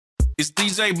It's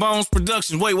DJ Bones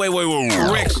Productions. Wait.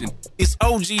 Correction. It's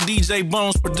OG DJ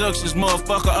Bones Productions,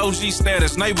 motherfucker. OG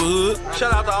status, neighborhood.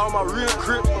 Shout out to all my real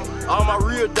Crippin, all my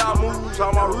real Damus,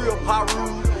 all my real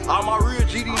Paru, all my real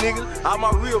GD niggas, all my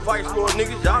real Vice Lord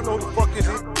niggas. Y'all know who the fuck this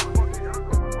is.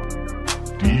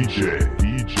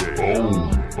 DJ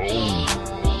Bones.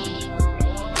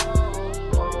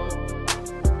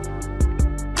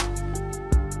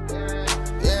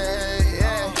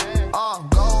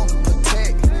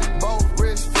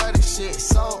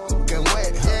 So get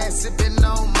wet, yeah, sipping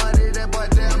on money, that boy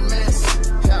damn mess.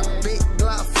 Yeah, big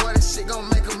Glock 40, shit gon'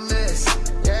 make a mess.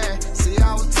 Yeah, see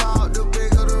I was taught, the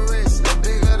bigger the risk, the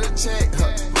bigger the check.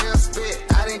 Real spit,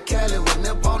 I didn't Cali with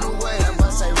nip on the way. I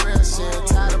must say real shit,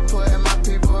 tired of putting my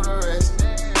people to rest.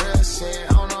 Real shit,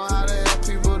 I don't know how the hell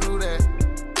people do that.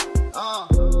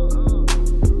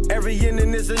 Every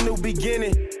inning is a new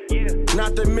beginning.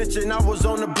 Not to mention, I was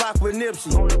on the block with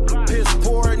Nipsey. Piss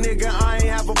poor nigga, I ain't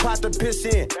have a pot to piss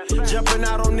in. Jumping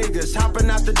out on niggas, hopping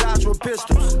out the Dodge with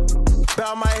pistols.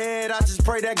 Bow my head, I just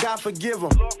pray that God forgive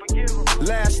him.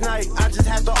 Last night, I just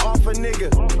had to offer nigga.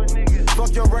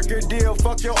 Fuck your record deal,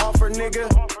 fuck your offer nigga.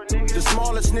 The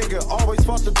smallest nigga, always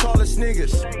fought the tallest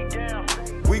niggas.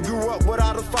 We grew up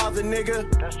without a father nigga.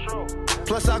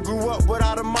 Plus I grew up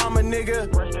without a mama nigga.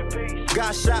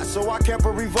 Got shot, so I kept a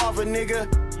revolver nigga.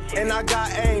 And I got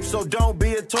aim, so don't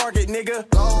be a target, nigga.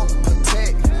 Go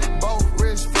protect, both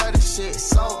wrists flooded shit,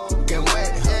 so get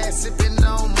wet. Yeah, sipping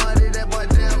on money, that boy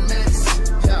damn mess.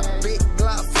 Yeah, big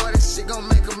Glock 40, shit gon'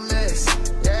 make a mess.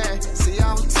 Yeah, see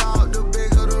I was taught, the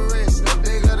bigger the risk, the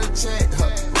bigger the check.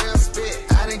 Real spit,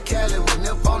 I didn't Cali with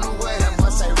nip on the way. I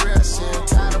must say real shit,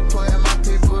 tired of putting my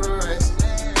people to rest.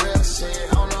 Real shit,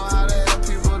 I don't know how the hell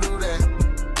people do that.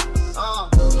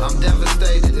 I'm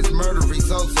devastated, it's murder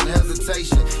results in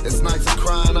hesitation. It's nights of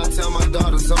crying, I tell my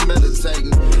daughters I'm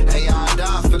meditating. Hey, I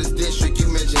die for this district, you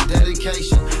mentioned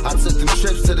dedication. I took them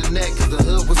trips to the neck cause the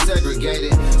hood was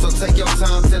segregated. So take your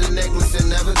time to the necklace and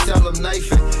never tell them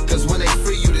Nathan. Cause when they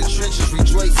free you, the trenches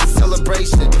rejoice in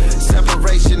celebration.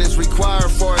 Separation is required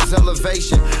for its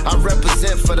elevation. I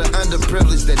represent for the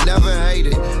underprivileged that never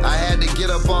hated. I had to get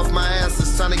up off my ass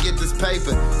just trying to get this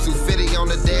paper. 250 on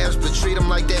the dash, but treat them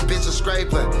like that bitch a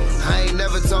scraper. I ain't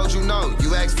never told you no,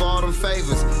 you asked for all them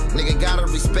favors. Nigga gotta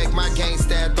respect my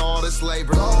gangsta after all this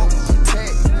labor. Go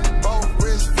protect, both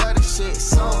wrists flooded shit,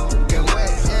 so get wet.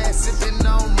 Yeah, sipping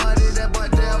on money, that boy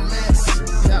damn mess.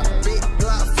 Yeah, big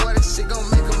Glock 40, shit gon'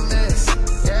 make a mess.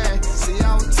 Yeah, see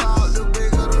I was taught, the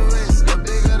bigger the risk, the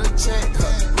bigger the check.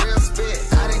 Real spit,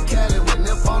 I didn't Cali with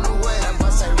nip on the way. I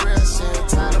must say real shit,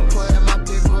 tired of putting my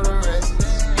people to rest.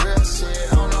 Real shit,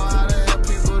 I don't know how the hell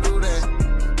people do that.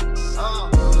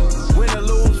 Win or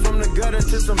lose from the gutter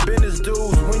to some business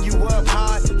dudes. When you up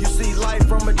high, you see life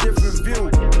from a different view.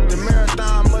 The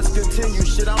marathon must continue,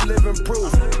 shit, I'm living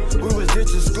proof. We was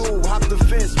ditching school, hopped the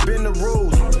fence, bend the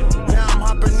rules. Now I'm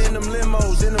hopping in them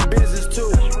limos, in them business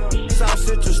too. South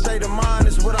Central state of mind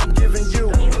is what I'm giving you.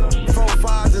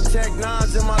 4-5s and Tech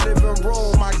 9s in my living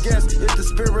room. I guess it's the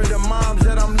spirit of moms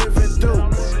that I'm living through.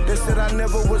 They said I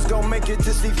never was gonna make it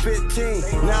to see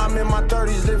 15. Now I'm in my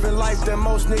 30s living life that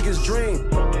most niggas dream.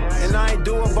 And I ain't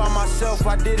do it by myself,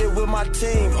 I did it with my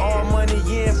team. All money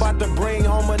in, about to bring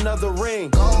home another ring.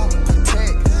 Go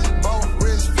protect, both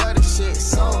wrists flooded shit,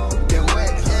 so get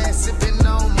wet. Yeah, sipping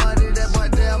on money, that boy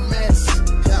damn mess.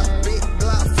 Yeah, big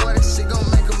Glock 40, shit gon'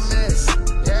 make a mess.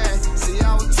 Yeah, see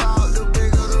I was taught, the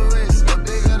bigger the risk, the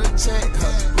bigger the check.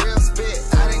 Real spit,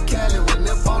 I didn't Cali with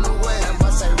nip on the way. I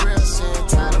must say real shit,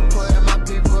 tired of putting my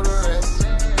people to rest.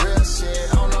 Real shit,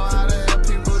 I don't know how the hell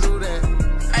people do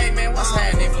that. Hey man, what's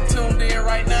happening? If you tuned in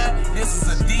right now, this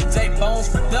is a DJ Bones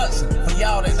production. For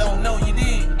y'all that don't know, you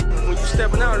did. When you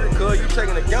stepping out here, cuz you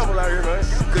taking a gamble out here, man.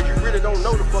 Cause you really don't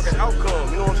know the fucking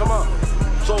outcome. You know what I'm talking about?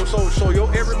 So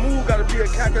your every move gotta be a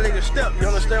calculated step. You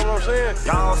understand what I'm saying?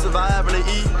 Y'all surviving to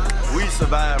eat, we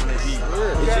surviving to eat.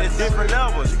 It's just different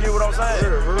levels. You get what I'm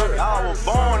saying? Y'all was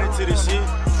born into this shit.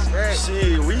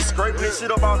 Shit, we scraping this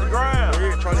shit up off the ground.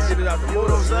 We're trying to get it out the You know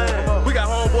what I'm saying? We got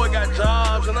homeboy, got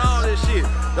jobs and all this shit.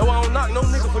 That's why I don't knock no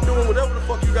nigga for doing whatever the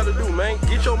fuck you gotta do, man.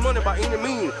 Get your money by any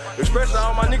means. Especially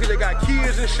all my niggas that got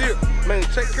kids and shit. Man,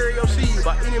 take care of your seed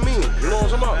by any means. You know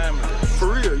what I'm talking about?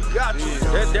 For real, you got to.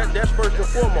 That's first and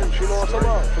foremost. You know what I'm talking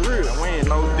about? For real. And we ain't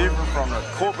no different from the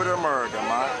corporate America,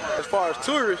 man. As far as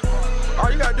tourists, all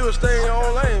you gotta do is stay in your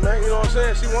own lane, man. You know what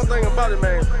I'm saying? See, one thing about it,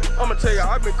 man, I'm gonna tell you,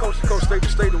 I've been coast to coast, state to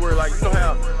state, to where, like, you know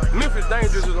how Memphis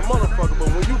dangerous as a motherfucker, but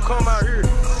when you come out here,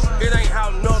 it ain't how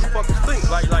motherfuckers think.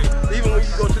 Like even when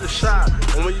you go to the shop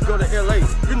and when you go to LA,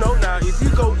 you know now, if you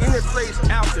go any place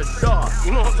after dark,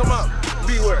 you know what I'm talking about?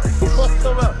 Beware.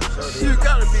 You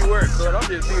gotta beware, cuz I'm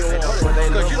just being warned.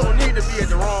 Because you don't need to be at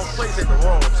the wrong place at the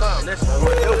wrong time. That's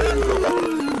whatever you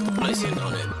go. Listen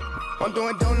on it. I'm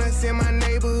doing donuts in my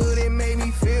neighborhood, it made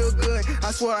me feel good. I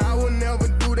swear I will never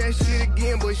do that shit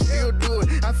again, but still do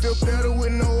it. I feel better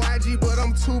with no IG, but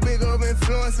I'm too big of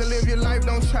influence to live your life.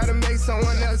 Don't try to make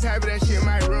someone else happy, that shit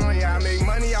might ruin ya. I make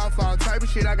money off all type of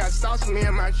shit, I got stocks for me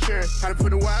and my insurance. How to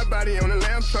put a wide body on the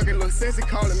lamb truck, it look sexy,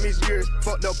 call it Miss Years.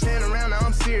 Fucked up playing around, now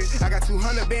I'm serious. I got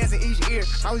 200 bands in each ear.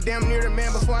 I was damn near the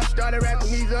man before I started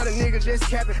rapping, these other niggas just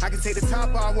capping. I can take the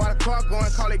top off while the car going,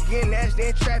 call it getting nashed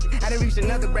in traffic. I done reached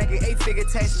another bracket, 8-figure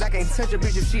taxes. I can't touch a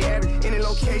bitch if she average. Any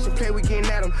location, play, we getting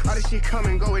at them. All this shit come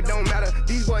and go, it don't matter.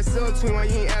 These boys sub to while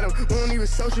you ain't at them. We don't even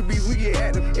social beef, we get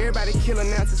at them. Everybody killing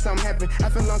now till something happen. I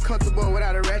feel uncomfortable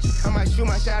without a ratchet. I might shoot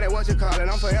my shot at what you call it.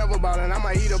 I'm forever ballin'. I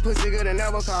might eat a pussy good and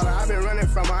never call her. I've been running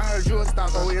from her. I heard you a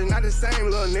stalker. We is not the same,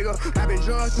 little nigga. I've been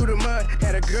drugged through the mud.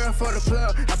 Had a girl for the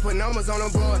plug. I put numbers on the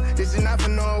board. This is not for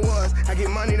no awards. I get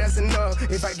money, that's enough.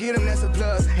 If I get them, that's a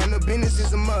plus. And the business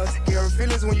is a must. Get her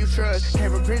feelings when you trust.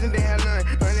 Came from prison, they had none.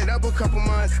 Burn it up a couple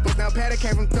months. But now Patty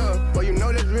came from thug. Boy, you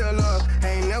know that's real love. I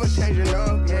ain't never changing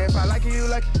up. Yeah, if I like you, you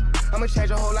like it. I'ma change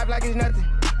your whole life like it's nothing.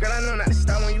 Girl, I know not to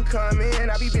stop when you come in.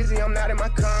 I be busy, I'm not in my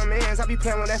comments. I be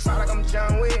playing with that fire like I'm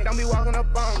John Wick. Don't be walking up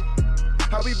on me.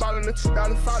 I'll be ballin' the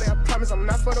 2040, I promise I'm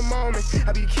not for the moment.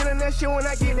 I be killing that shit when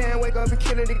I get there and wake up and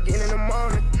kill it again in the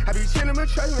morning. I be chillin', but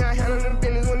trust me, I handle them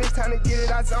business when it's time to get it,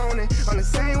 I zone it. On the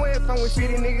same way if I'm with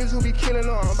 50 niggas who be killing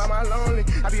on by my lonely.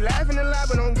 I be laughing a lot,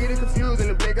 but don't get it confused in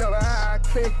the blink of an eye. I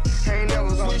click, I ain't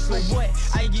never gonna sleep. For what?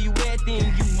 I give you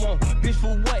everything you want. Bitch,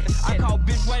 for what? I call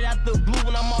bitch right out the blue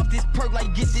when I'm off this perk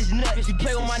like get this nut. You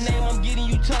play with my name, I'm getting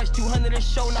you touched. 200 a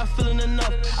show, not feeling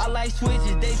enough. I like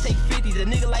switches, they take 50s. A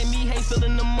nigga like me ain't feeling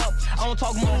them up. I don't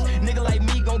talk much. Nigga like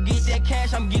me gon' get that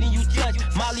cash, I'm getting you touched.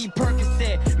 Molly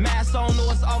Percocet, mask on, know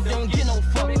it's off, they don't get no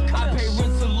fuck. I pay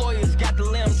rent to lawyers, got the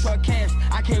lamb truck cash.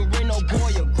 I can't rent no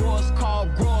Goya. Growers call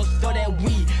growers for that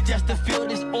weed, just to fill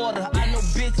this order. I know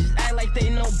bitches act like they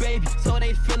know baby, so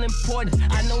they feel important.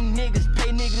 I know niggas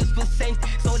pay niggas for safety,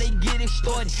 so they get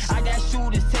extorted. I got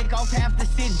shooters, take off half the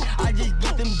city. I just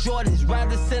get them Jordans,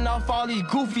 rather send off all these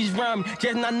goofies round me,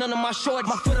 just not none of my shorties.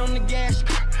 My foot on the gas,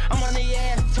 I'm on their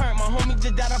ass turn. My homie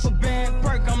just died off a bad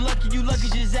perk. I'm lucky, you lucky,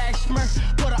 just ask Smurf.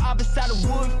 Put her up beside the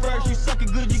wood first. You suck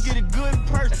it good, you get a good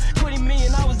purse. 20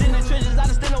 million, I was in the trenches. I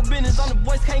done stand no business on the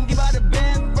voice, can't give out a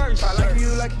bad verse. I like you,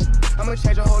 like it. I'ma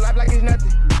change your whole life like it's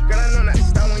nothing. Girl, I know not to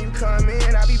stop when you come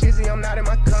in. I be busy, I'm not in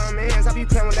my comments. I be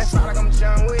playing with that fire like I'm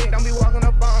John Wick. Don't be walking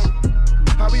up on me.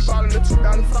 I be ballin' the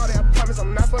 2040, I promise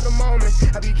I'm not for the moment.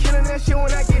 I be killing that shit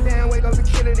when I get there and wake up and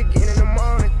kill it again in the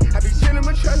morning. I be chillin',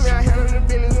 but trust me, I handle the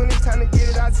business when it's time to get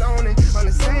it, I zone it. On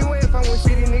the same way if I'm with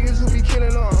 50 niggas who be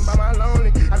killing on by my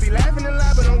lonely. I be laughing a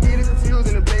lot, but don't get it confused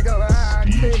in the blink of an eye.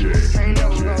 I ain't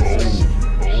never gonna say.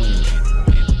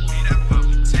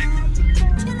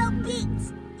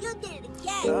 You did it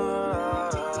again.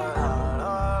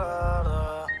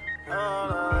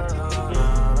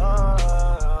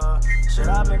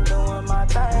 I've been doing my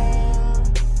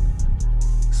thing,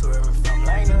 swerving from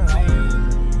lane to lane.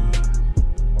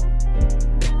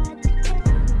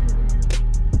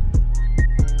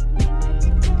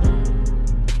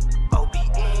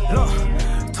 Look,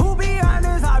 to be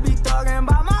honest, I be thugging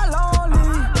by my lonely.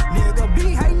 Nigga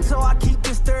be hating, so I keep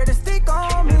this 30 stick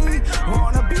on me.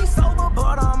 Wanna be sober,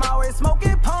 but I'm always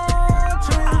smoking palm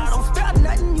trees. I don't spare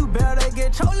nothing, you better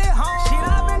get your lit home. Shit,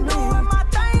 I've been doing my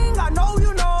thing, I know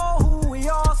you know.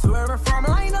 Swerving from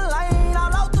lane to lane,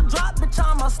 all out the drop, bitch,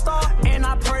 I'm a star. And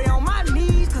I pray on my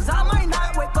knees, cause I might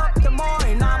not wake up tomorrow.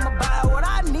 And I'ma buy what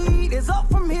I need, it's up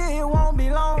from here, it won't be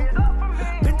long.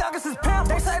 Been thugging since pimp,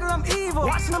 they say that I'm evil.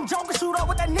 Watching them jokers shoot up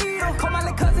with that needle. Call my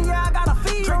little cousin, yeah, I got a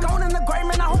feed. Drink on in the gray,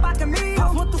 man, I hope I can meet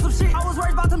him. Went through some shit, I was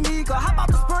worried about the Mika. Hop out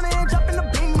the sprinter and jump in the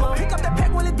Beamer. Pick up that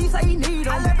pack when the D say he need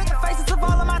him. I live at the faces of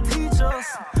all of my teachers.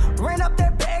 Ran up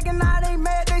that bag and now they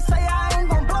mad, they say I ain't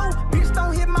gon' blow. Bitch,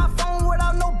 don't hit my phone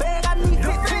without no bag, I need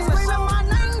 15. Screaming my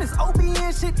name, this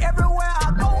OBN shit everywhere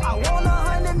I go. I want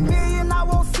 100 million, I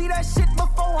won't see that shit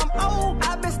before I'm old.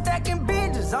 I've been stacking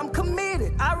binges, I'm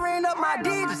committed, I ran up my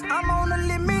digits. I'm on a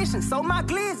lit mission, so my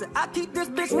glizzy, I keep this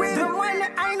bitch with me. When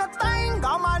it ain't a thing,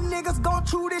 all my niggas gon'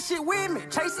 chew this shit with me.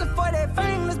 Chasing for that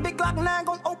fame, this big Glock 9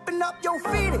 gon' open up your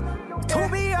fitted. To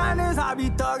be honest, I be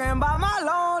thugging by my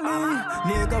lonely.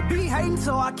 Nigga be hating,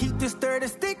 so I keep this 30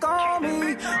 stick on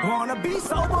me. Wanna be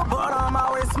sober, but I'm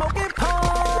always smoking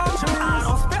palm trees. I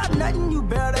don't spare nothing, you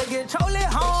better get your lit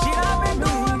home. Shit, I've been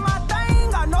doing my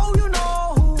thing, I know you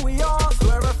know who we are.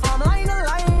 Swerving from lane to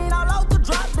lane, all out the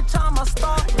drop, bitch, I'm a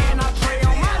star. And I pray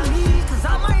on my knees, cause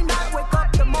I might not wake up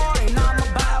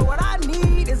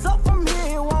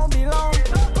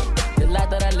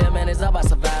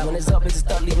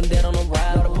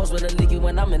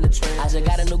trend. I just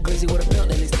got a new glizzy with a belt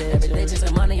that extend. Every day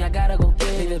chasing money, I gotta go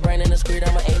get. Leave his brain in the street,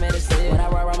 I'ma aim at his head. When I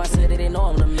ride around my city, they know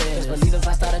I'm the man. Just believe if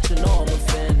I start that you know I'm a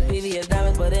fan. BV is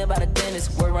diamonds, but in by the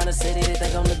dentist. Work around the city, they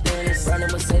think I'm the dentist.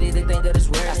 Running Mercedes, they think that it's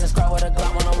rare. I still scroll with a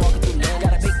Glock when I'm walking through land.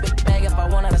 Got a big bag if I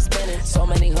want to spend it. So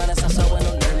many hundreds, I show with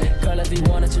no limit. Girl, if you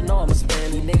want it, you know I'ma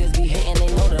spend. These niggas be hating,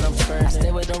 they know that I'm straight. I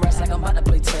stay with the rest like I'm about to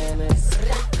play tennis.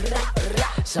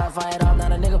 Shot fired off,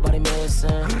 not a nigga, but he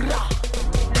missing.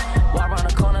 Walk around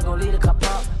the corner, gon' lead a cup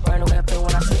up. Burn the weapon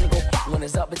when I see it go pop. When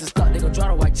it's up, bitches stuck, they gon' draw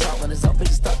the white chalk. When it's up,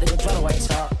 bitches stuck, they gon' draw the white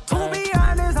chalk. To be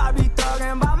honest, I be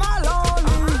thuggin' by my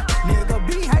lonely. Nigga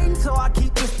be hating, so I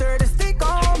keep this 30 stick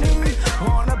on me.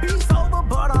 Wanna be sober,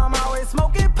 but I'm always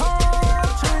smoking palm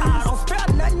trees. I don't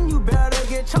spare nothing, you better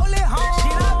get your lit home.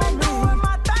 Shit, I been doing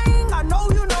my thing, I know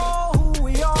you know who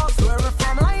we are. Swerving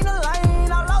from lane to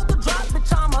lane, I love the drop,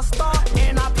 bitch, I'm a star.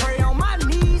 And I pray on my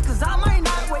knees, cause I might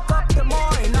not wake up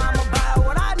tomorrow. And I'ma buy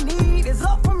what I need, it's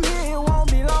up from here, it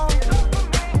won't be long.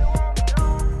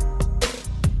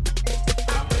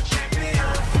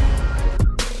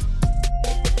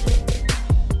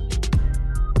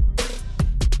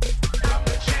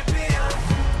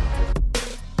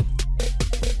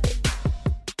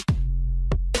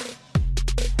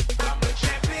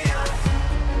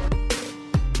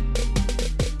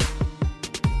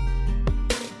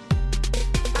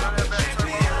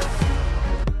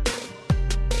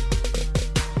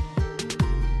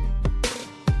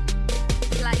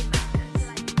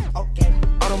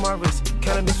 Out on my wrist,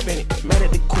 counting the spinning. Mad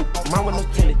at the coupe, mine with no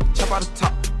tenant. Chop out the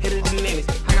top, hit it in the limits.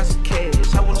 I got some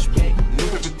cash, I wanna spend it. New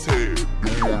Crippin Ted.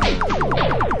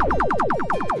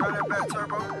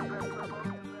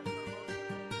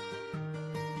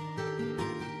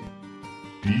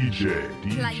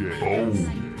 djogbones.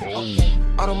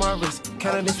 Out on my wrist,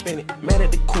 counting the spinning. Mad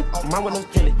at the coupe, mine with no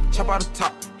tenant. Chop out the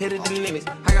top, hit it in the limits.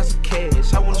 I got some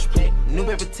cash, I wanna spend it. New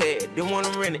paper tag, didn't wanna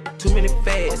rent it. Too many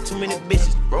fads, too many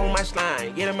bitches. Roll my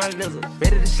slime, get in my lizard.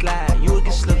 Ready to slide, you will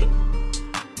get slithered.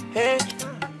 Hey,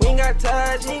 we ain't got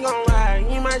touch, he ain't gon' ride.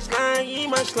 You my slime, you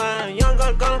my slime. Young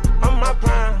gun, I'm my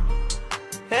prime.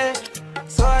 Hey,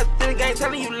 so I think I ain't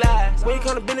telling you lies. When you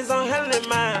come to business, I'm handling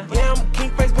mine. Yeah, I'm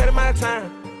king face, paying my time.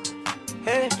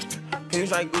 Hey,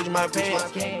 pins like Gucci my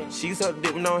pants. She used to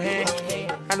dip with no hand.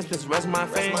 I just spent the rest of my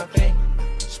fame.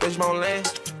 Special my own land.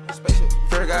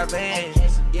 Fair got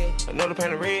bands. Another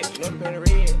pan of red.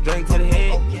 Drink to the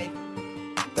head.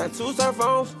 Got 2 cell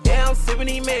phones. Yeah, I'm sipping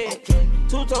these meds.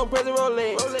 2-tone present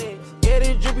Rolex. Yeah,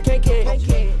 this drippy can't catch.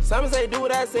 Simon say do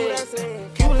what I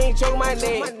said. Cuban link choke my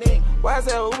neck. Why I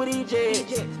say Uber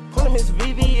DJs? Pull him into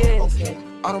VVS.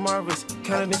 Out on my wrist,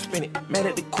 counting and spinning. Mad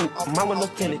at the coupe, mine with no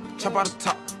tenant. Chop out the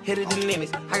top, hit it in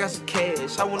limits. I got some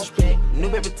cash, I wanna spend it. New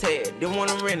paper tag, didn't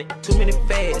wanna rent it. Too many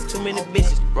fads, too many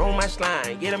bitches. Roll my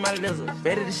slime, get in my lizard.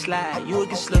 Ready to slide, you will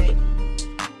get slithered.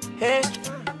 Hey,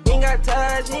 you ain't got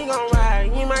touch, he ain't gon'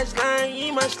 ride. You my slime,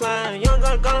 you my slime. Young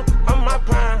gun, I'm my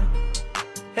prime.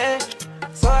 Hey,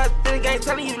 so I think I ain't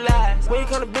telling you lies. When you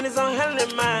come to business, I'm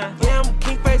handling mine. Yeah, I'm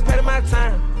king face, paying my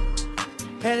time.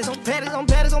 Paddocks on paddocks on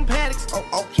paddocks on paddocks.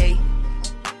 Oh, okay.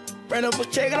 Ran up a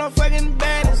check and I'm fucking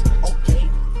baddest. Okay.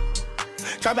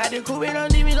 Drop out the coupe and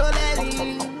don't leave me no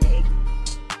daddy.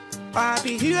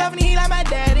 RIP, you have any heat like my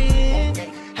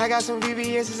daddy. I got some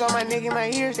VVS's on my neck and my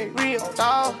ears, they real,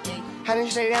 dawg. I done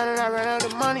stay down and I run out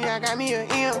of money, I got me a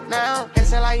M now.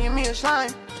 That's how I give me a slime.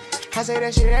 I say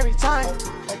that shit every time.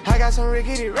 I got some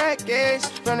rickety rackets,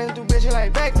 running through bitches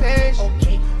like Backpage.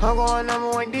 I'm going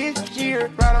 #1 this year.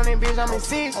 Ride on that bitch, I'm in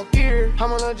 6th gear.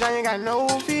 I'm a little giant, got no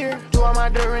fear. Do all my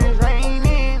dirt when it's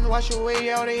raining. Wash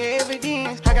away all the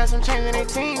evidence. I got some chains in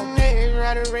 18 days.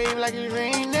 Ride a rave like it's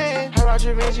raining. I route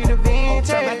your bitch, you the vintage.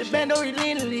 Talk about the bando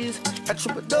relentless. I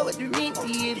triple double with the rent,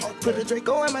 yeah. Put a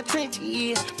Draco in my trench,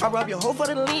 yeah. I rob your hoe for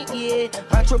the link, yeah.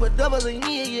 I triple doubles a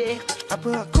year, yeah. I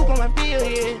put a coupe on my bill,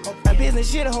 yeah. My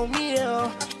business shit a whole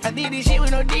meal. I did this shit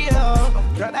with no deal.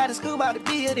 Dropped out of school out the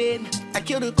building. I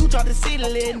killed a cooch off the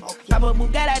ceiling. I put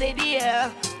Bugatti out the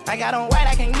deal. I got on white,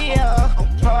 I can't kneel.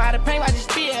 Pour out the paint, watch it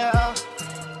spill.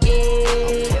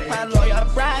 Yeah, my lawyer,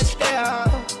 bride still.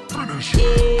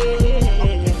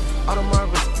 Yeah. Out of my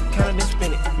wrist, counting and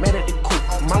spinning. Mad at the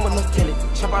coupe, mine with no tenant.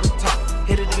 Chop out the top,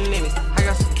 hit it in the limits. I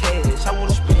got some cash, I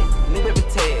wanna spend it. New paper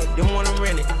tag, didn't wanna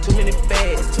rent it. Too many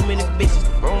fads, too many bitches.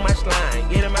 Roll my slime,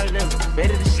 get in my lizard.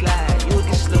 Ready to slide, you will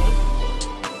get slithered.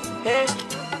 Hey,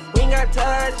 we ain't got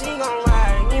touch, he ain't gon'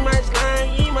 ride. You my slime,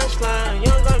 you my slime.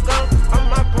 Young gun, I'm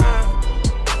my prime.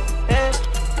 Hey,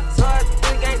 so I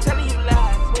think I ain't telling you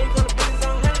lies. When you gonna put this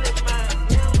on handling mine.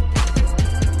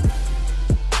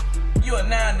 You are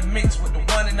now in the mix with the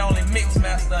one and only mix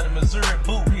master of the Missouri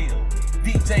Boot Hill.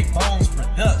 DJ Bones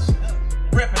Production.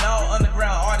 Repping all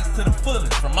underground artists to the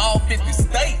fullest from all 50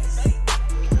 states.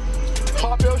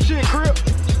 Pop your shit, Crip.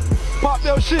 Pop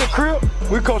your shit, Crip.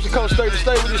 We coast to coast, state to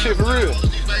state with this shit for real.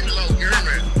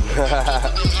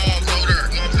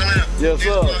 Yes,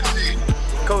 sir.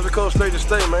 Coast to coast, state to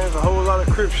state, man. There's a whole lot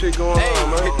of Crip shit going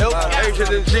on, man. Agent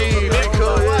and G,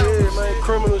 yeah, man.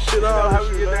 Criminal shit, all that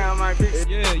shit, get down, man.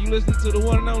 Yeah, you listen to the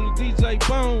one and only DJ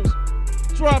Bones.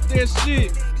 Drop that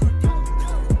shit.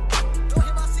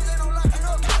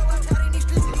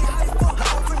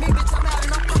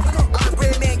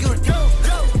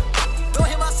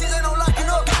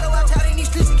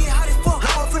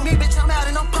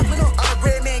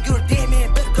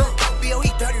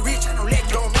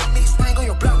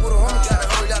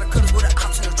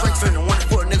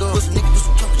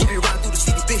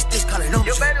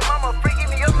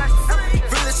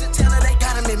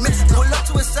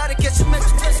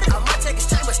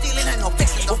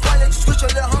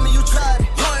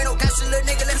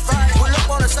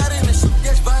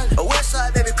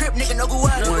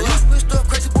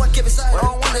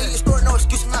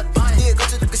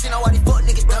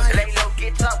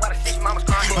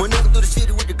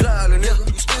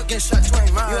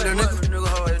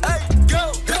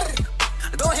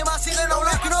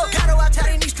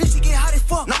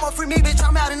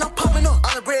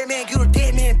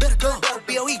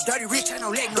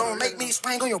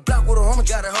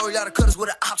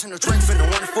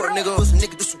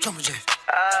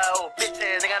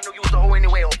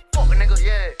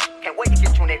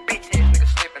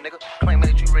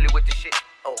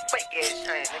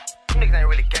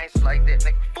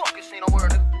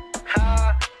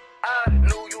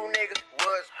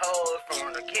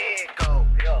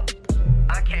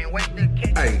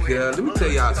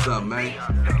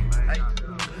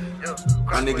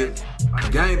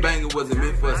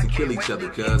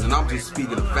 And I'm just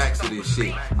speaking the facts of this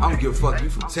shit. I don't give a fuck. You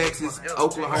from Texas,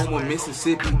 Oklahoma,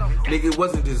 Mississippi. Nigga, it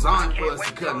wasn't designed for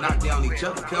us to knock down each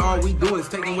other. Cause all we doing is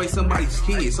taking away somebody's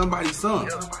kid, somebody's son,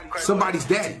 somebody's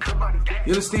daddy.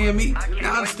 You understand me?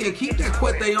 Now I understand, keep that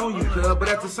cuete on you, cuz, but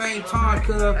at the same time,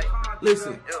 cuz,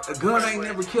 listen, a gun ain't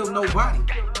never killed nobody.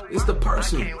 It's the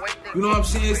person. You know what I'm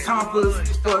saying? It's time for us,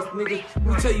 nigga.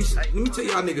 Let me tell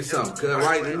y'all niggas something, cuz,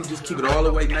 right? Let me just keep it all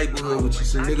the way neighborhood with you.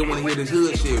 So nigga wanna hear this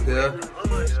hood shit, cuz.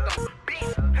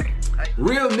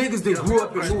 Real niggas that grew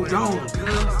up and moved on,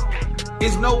 cuz.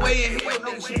 There's no way in hell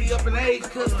niggas should be up in age,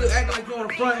 cuz, still acting like you're on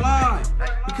the front line.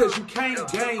 Because you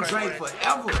can't gang bang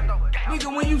forever.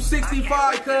 Nigga, when you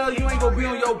 65, cuz, you ain't gonna be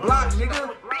on your block,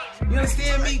 nigga. You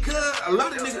understand me, cuz? A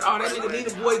lot of niggas, oh, that nigga need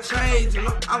a boy change.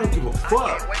 I don't give a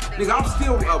fuck. Nigga, I'm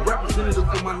still a representative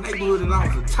for my neighborhood and I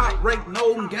was a top-ranked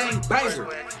known gang banger.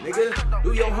 Nigga,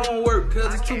 do your homework, cuz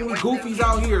there's too many goofies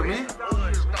out here, man.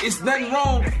 It's nothing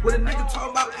wrong with a nigga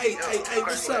talking about, hey,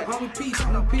 what's up,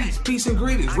 homie? Peace, peace and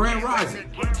greetings, Grand Rising.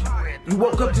 You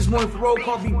woke up this morning for roll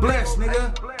call, be blessed,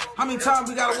 nigga. How many times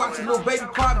we gotta watch a little baby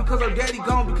cry because her daddy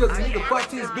gone because the nigga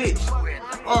fucked his bitch?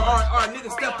 Or a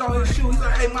nigga stepped on his shoe, he's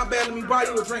like, hey, my bad, let me buy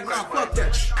you a drink. Nah, fuck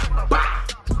that. Bah!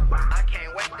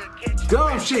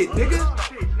 Dumb shit, nigga.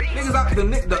 Niggas out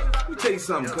let me tell you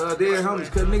something, cuz. They're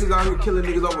homies, cuz niggas out here killing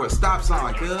niggas over a stop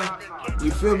sign, cuz.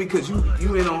 You feel me? Cause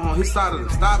you in on his side of the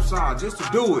stop sign just to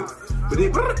do it. But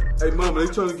it, hey mama,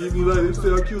 they trying to get me like they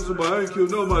say I killed somebody. I ain't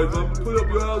killed nobody, mama. Put up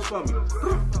your house for me.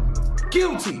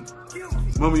 Guilty.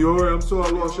 Mama, you alright? I'm sorry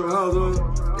I lost your house,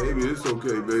 huh? Baby, it's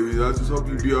okay, baby. I just hope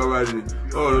you be alright.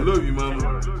 Oh, I love you,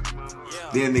 mama.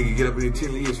 Then nigga get up in the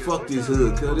 10 years, fuck this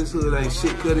hood, cuz this hood ain't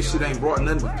shit, cuz this shit ain't brought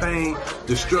nothing but pain,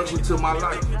 destruction to my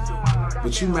life.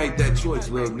 But you made that choice,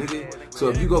 little nigga. So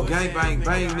if you go gang bang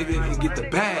bang, nigga, and get the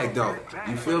bag, though.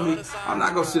 You feel me? I'm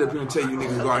not gonna sit up here and tell you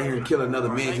niggas go out here and kill another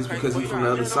man just because he's from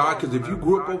the other side, cause if you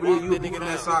grew up over there, you would be on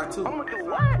that side too.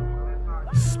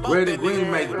 Red and green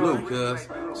make blue, cuz.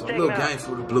 So a little game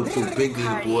for the blue too. Big D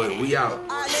boy, we out.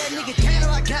 Nigga can't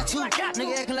I got you.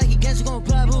 Nigga acting like he gangsta gon'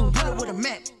 apply boo. Put it with a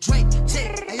Mac, Drake,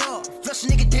 Tech, hey yo. Flush a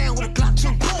nigga down with a Glock 2.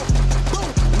 Boom, boom.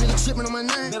 Nigga trippin' on my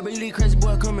nine. Better believe crazy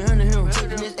boy coming under him.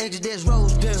 Taking this exit, there's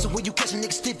rolls down. So when you catch a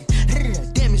nigga stiffy,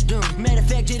 damage done. Matter of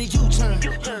fact, JD, U-turn.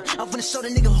 I'm finna show the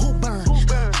nigga who burn.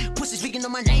 Pussy speaking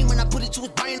on my name when I put it to his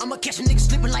brain. I'ma catch a nigga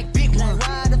slipping like big one.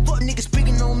 Why the fuck nigga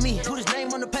speaking on me? Put his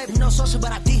name on the paper, no social,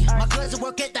 but I did. My cousin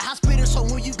work at the hospital, so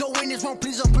when you go in this room,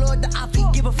 please unplug the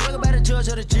IP. Give a fuck about the judge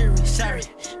or the jury. Sorry,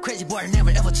 crazy boy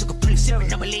never ever took a plea. Sipping,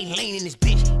 never lean in this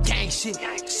bitch. Gang shit,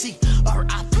 C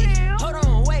R.I.P. Hold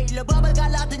on, wait, Lil' Bubba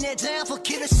got locked in that jam for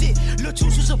killer shit. Lil'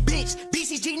 Juice was a bitch.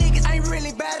 BCG niggas ain't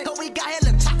really bad, cause we got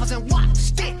hella choppers and walk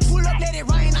sticks. Pull up, let it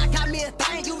rain, I got me a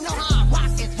thing. You know how I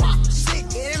rock it, rock sick.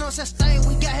 It ain't no such thing,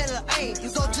 we got hella aim. You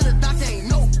go to the doctor, ain't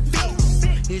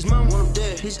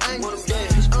his aunt,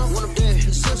 his uncle,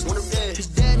 his sister, his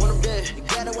daddy. You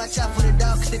gotta watch out for the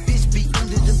dog, cause that bitch be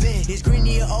under the bed. His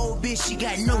granny an old bitch, she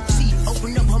got no teeth.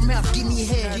 Open up her mouth, give me a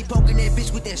head. He poking that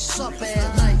bitch with that soft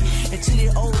ass knife. Until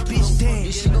that old bitch dead,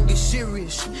 this shit gon' get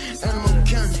serious. Animal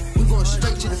County, we going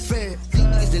straight to the fair. These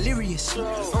niggas delirious,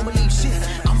 don't believe shit.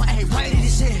 I'ma act right in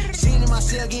his head. Sitting in my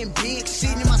cell getting big,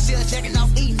 sitting in my cell checking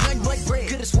off, eating nothing but bread.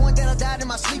 Could've sworn that I died in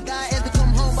my sleep, died as to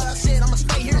come home, but I said I'ma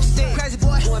stay here instead. Crazy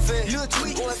boy, Lil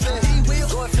Tweet, D-Will,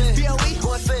 B.O.E.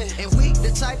 And we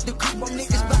the type to creep on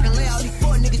niggas back and lay all these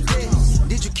poor niggas dead.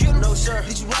 Did you kill him? No sir.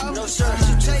 Did you rob? No sir. Did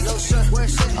you take? No sir.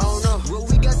 Where's that? I don't know. Well,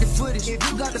 we got the footage. If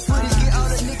you got the footage, get all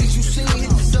the niggas you seen hit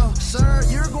the door. Sir,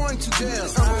 you're going to jail.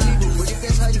 Unbelievable, but if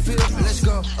that's how you feel, let's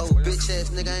go. Oh, bitch ass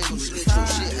nigga, I ain't gon' snitch your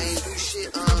shit. I ain't do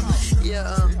shit.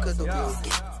 Cause the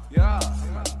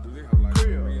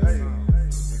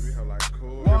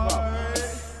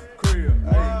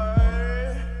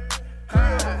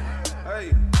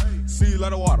See you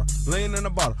like the water, laying in the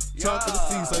bottle. Talk to the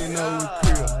sea so you know we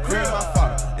crib. Crib my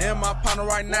father and my partner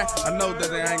right now. I know that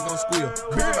they ain't gon' squeal.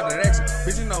 Bitch about that action,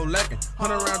 bitch you know lacking.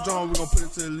 100 round drum, we gon' put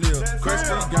it to the lip. Crash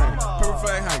Street gang, purple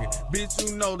flag hanging. Bitch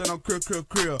you know that I'm crib.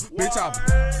 Big chopper,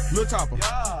 little chopper.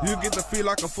 You get the feel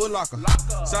like a foot locker.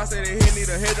 So I say they head need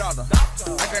a head doctor.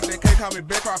 I got that cake, call me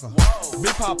Big Crocker.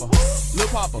 Big Papa, Lil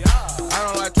Papa. I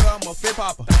don't like 12, I'm a fit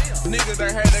Papa. Niggas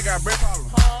that hate, they got bread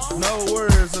problems. No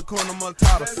words, Hakuna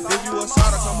Matata. If you a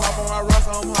soda, come hop on my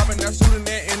roster, I'm hopping. That shooting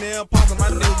that in the imposter.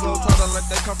 My niggas go taller like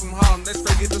they come from Holland. They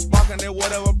straight get the spark and they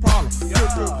whatever problem.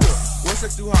 Crip. What's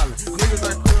it through Holland? Niggas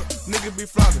ain't crip, niggas be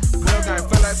flogging. Girl gang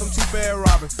feel like some cheap ass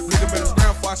robbing. Nigga better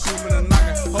scram before I shoot him in the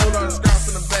noggin. Hold on the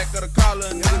scraps in the back of the collar.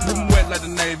 Niggas them wet like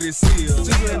the Navy SEAL.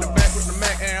 Jiggle in the back with the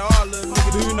Mac and all the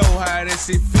niggas. Do you know how that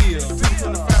shit feel?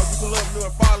 225, we pull up, new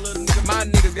and follow nigga. My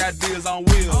niggas got deals on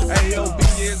wheels. AOB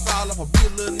is all up a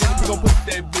big little nigga. We gon' put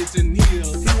that bitch in heels.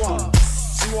 He wanna.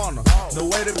 She wanna. The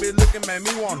way the bitch looking made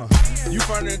me wanna. You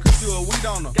frontin' cause you a weed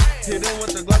on her. Hit him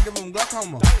with the Glock, give him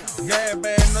glaucoma. Gas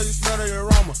bag, know you smell the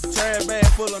aroma. Trash bag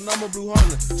full of number blue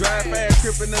Honda. Drive fast,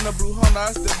 Crippin in the blue Honda.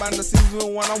 I still by the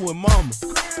season when I'm with mama.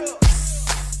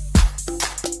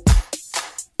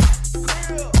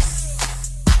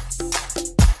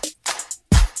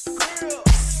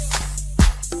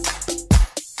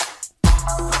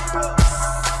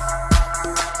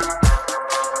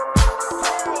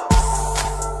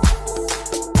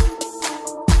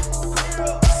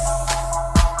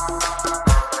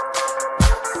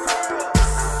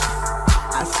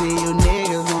 See you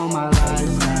niggas on my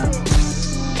lifestyle.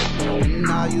 And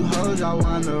all you hoes, y'all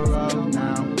on the road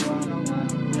now.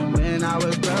 When I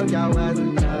was broke, y'all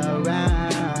wasn't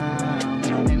around.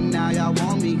 And now y'all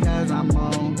want me cause I'm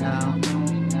home now.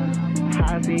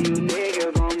 I see you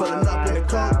niggas on my pulling up in the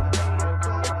coat,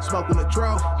 smoking the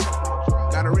dro.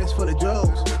 Got a wrist full of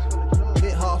jokes,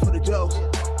 hit hard for the jokes.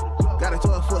 Got a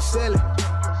 12-foot ceiling,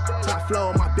 top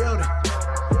floor of my building.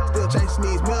 Still chasing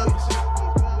these millions.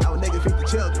 Nigga feed the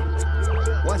children.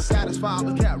 Wasn't satisfied,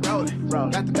 but kept rolling.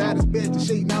 Got the baddest bitch and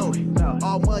she know it.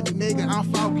 All money, nigga, I'm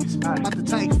focused. About to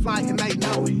take flight and they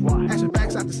know it. Action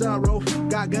backs out the sunroof.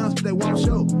 Got guns, but they won't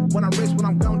shoot. When I'm rich, what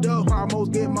I'm gon' do?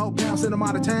 Almost get more pounds, send them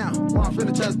out of town. While I'm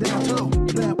finna touch down too.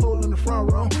 Playing pool in the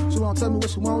front room. She won't tell me what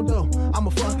she won't do.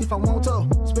 I'ma fuck if I want to.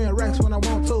 Spend racks when I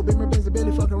want to. Big Benz and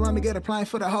Billy fucking run to get a plane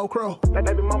for the whole crew. That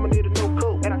baby mama need a new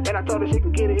coupe. And I told her she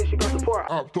can get it if she gon' support.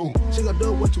 She gon'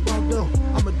 do what you won't do.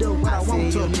 I'ma do what I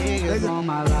want to. Niggas on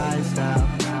my lifestyle.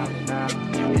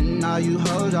 And all you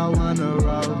hoes, y'all on the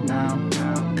road now.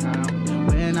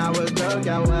 When I was broke,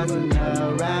 y'all wasn't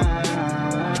around.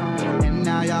 And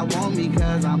now y'all want me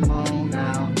cause I'm home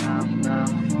now.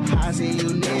 I see you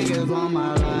niggas on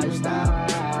my lifestyle.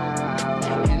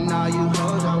 And all you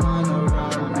hoes, y'all on the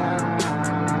road now.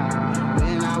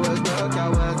 When I was broke,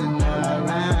 y'all wasn't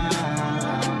around.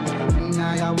 And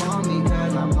now y'all want me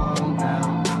cause I'm home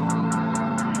now.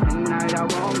 And now y'all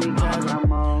want me cause I'm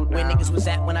home now. Where niggas was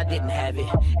at when I didn't have it.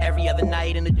 Every other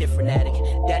night in a different attic.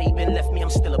 Daddy been left me, I'm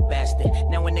still a bastard.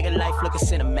 Now a nigga life looking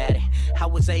cinematic. I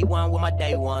was A1 with my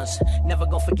day ones. Never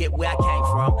gonna forget where I came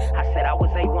from. I said I was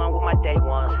A1 with my day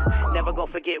ones. Never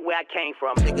gonna forget where I came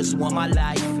from. Niggas want my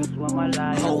life.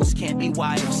 Hoes can't be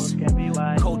wives.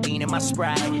 Codeine in my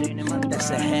Sprite. That's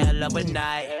a hell of a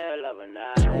night.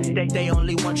 They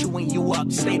only want you when you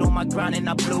up. Stayed on my grind and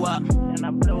I blew up.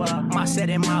 My set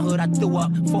in my hood, I threw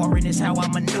up. Foreign is how I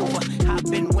maneuver. I've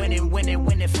been winning.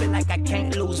 Feel like I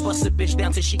can't lose. Bust a bitch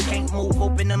down till she can't move.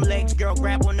 Open them legs, girl,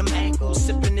 grab on them ankles.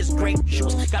 Sipping this grape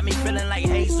juice, got me feeling like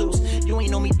Jesus. You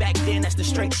ain't know me back then, that's the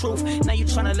straight truth. Now you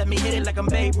tryna let me hit it like I'm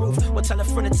Babe Ruth. Well, tell a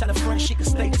friend she can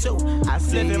stay too. I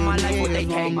living my life what they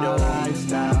can't do.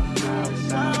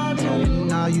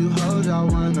 And all you hoes, I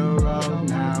wanna roll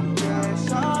now.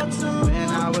 When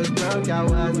I was broke, I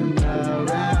wasn't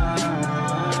around.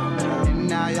 And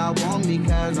now y'all want me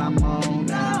cause I'm on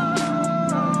now.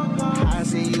 I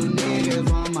see you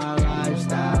niggas on my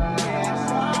lifestyle.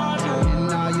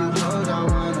 And all you hoes, I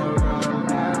wanna roll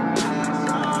now.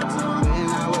 When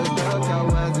I was broke, I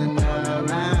wasn't around.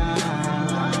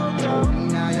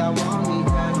 And now y'all want me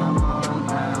cause I'm on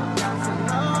now.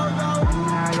 And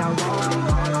now y'all want me cause I'm on.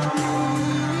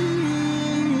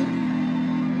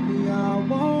 Y'all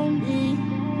want me.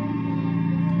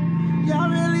 Y'all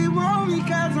really want me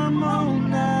cause I'm on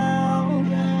now.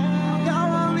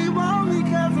 Y'all only want me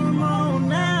cause I'm on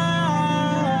now.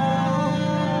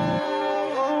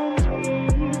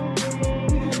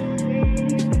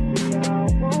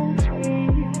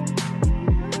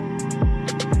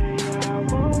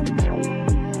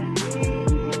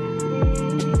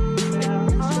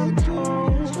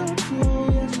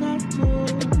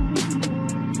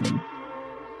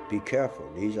 Be careful.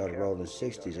 These are the rolling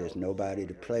 60s. There's nobody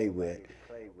to play with.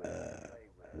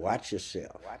 Watch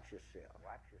yourself.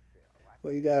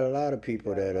 Well, you got a lot of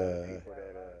people that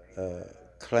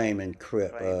claiming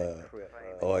Crip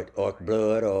or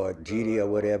blood or GD or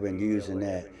whatever and using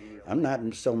that. I'm not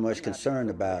so much concerned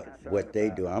about what they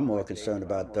do. I'm more concerned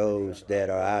about those that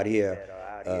are out here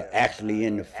actually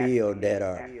in the field that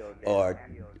are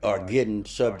getting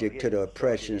subject to the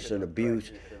oppressions and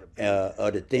abuse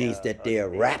or the things that they're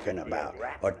rapping about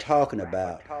or talking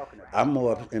about. I'm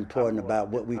more important about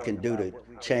what we can do to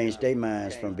change their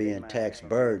minds from being tax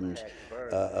burdens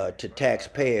to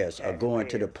taxpayers or going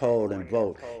to the poll and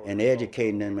vote and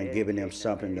educating them and giving them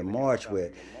something to march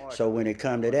with. So when it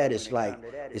comes to that, it's like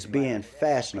it's being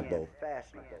fashionable.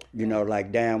 You know,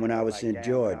 like down when I was in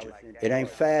Georgia, it ain't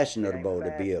fashionable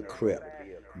to be a Crip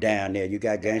down there. You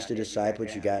got Gangster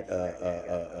Disciples, you got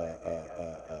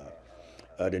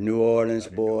the New Orleans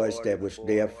boys that was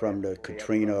there from the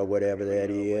Katrina or whatever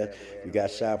that is. You got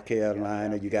South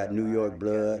Carolina, you got New York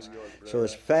Bloods. So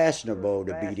it's fashionable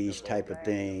to be these type of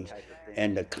things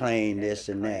and to claim this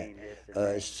and that.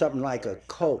 It's something like a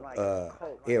cult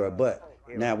era. But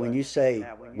now when you say,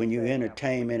 when you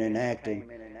entertainment and acting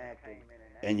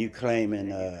and you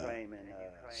claiming,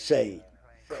 say,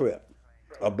 Crip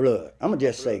or Blood, I'm gonna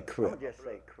just say Crip.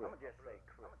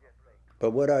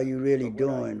 But what are you really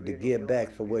doing to give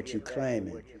back for what you're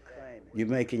claiming? You're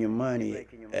making your money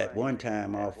at one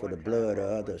time off of the blood of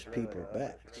others people's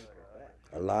backs.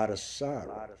 A lot of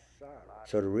sorrow.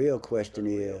 So the real question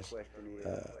is,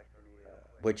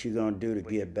 what you gonna do to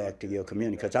give back to your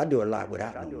community? Because I do a lot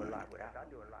without no money.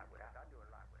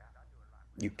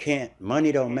 You can't,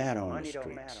 money don't matter on the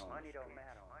streets.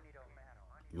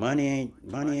 Money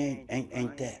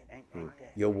ain't that.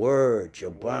 Your words, your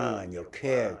bond, your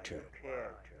character.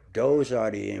 Those are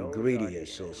the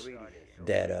ingredients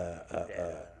that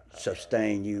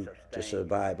sustain you to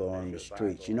survive on the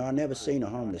streets. You know, I never seen a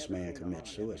homeless man commit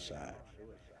suicide.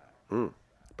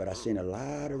 But I seen a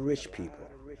lot of rich people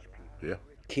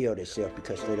kill themselves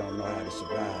because they don't know how to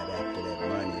survive after that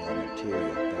money or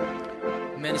material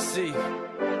thing. Menacee,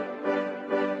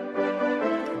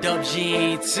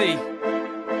 WGET,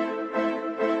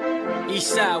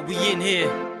 Eastside, we in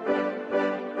here.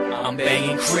 I'm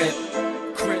banging Crip.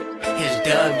 His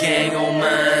Dub gang on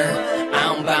mine.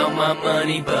 I don't bout my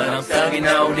money, but I'm thugging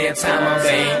all damn time. I'm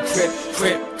banging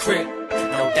Crip.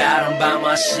 No doubt I'm bout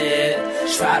my shit.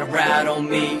 Try to ride on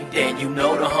me, then you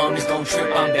know the homies gon'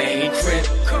 trip. I'm banging Crip.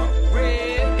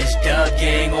 His Dub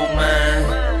gang on mine.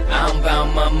 I don't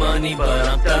bout my money, but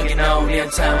I'm thugging all damn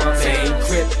time. I'm banging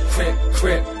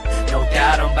Crip. No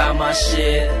doubt I'm bout my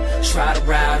shit. Try to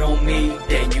ride on me,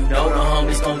 then you know the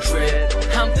homies gon' trip.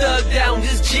 I'm thugged out,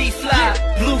 this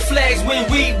G-Fly. Blue flags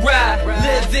when we ride.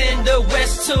 Live in the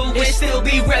West too, and still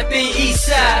be reppin'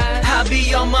 Eastside. I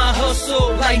be on my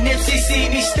hustle, like Nipsey see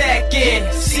me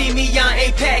stacking. See me, I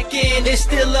ain't packing, it's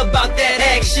still about that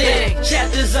action.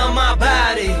 Chapters on my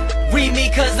body, read me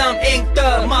cause I'm inked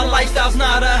up. My lifestyle's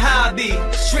not a hobby,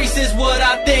 streets is what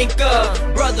I think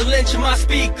of. Brother Lynch in my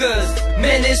speakers,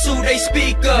 menace who do they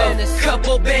speak of?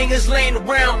 Couple bangers laying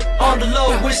around on the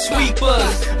low with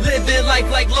sweepers. Living life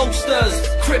like lobsters,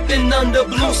 crippin' under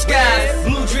blue skies.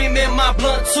 Blue dream in my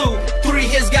blunt too. 3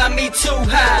 hits got me too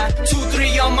high.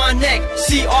 2-3 on my neck,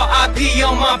 C-R-I-P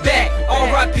on my back.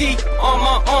 R-I-P on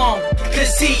my arm,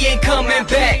 cause he ain't coming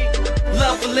back.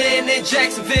 Love for Lynn in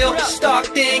Jacksonville,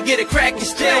 Stockton, get it crackin'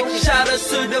 still. Shout us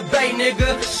to the Bay,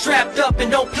 nigga. Strapped up and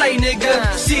don't play,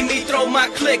 nigga. See me throw my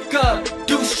click up.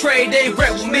 Deuce trade, they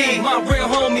rep with me. My real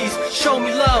homies, show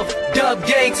me love. Dub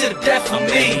gang to the death for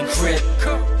me. Crip,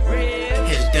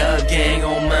 his dub gang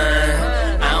on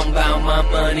mine. I don't bout my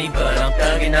money, but I'm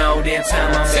thugging all the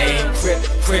time. I'm saying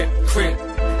crip.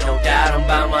 No doubt I'm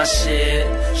about my shit.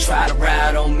 Try to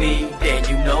ride on me, then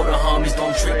you know the homies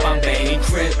gon' trip. I'm banging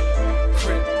crip.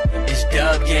 It's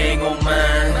dub gang on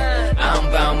mine. I'm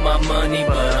about my money,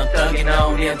 but I'm thugging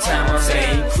all the time. I'm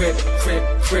saying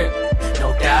crip.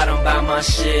 No doubt I'm about my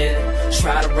shit.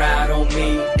 Try to ride on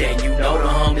me, then you know the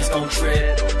homies gon'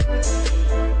 trip.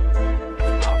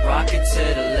 I rock it to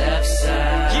the left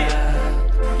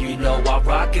side. You know I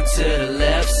rock it to the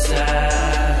left side.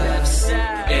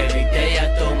 Every day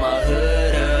I throw my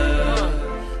hood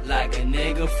up like a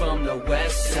nigga from the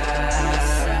west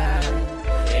side.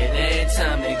 And every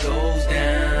time it goes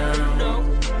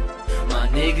down, my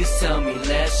niggas tell me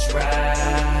let's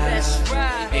ride.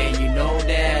 And you know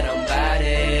that I'm bout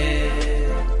it.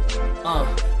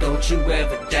 Don't you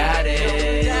ever doubt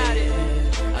it.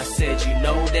 I said you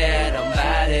know that I'm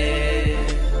bout it.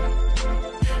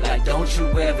 Like don't you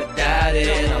ever doubt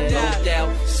it. I'm loped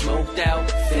out, smoked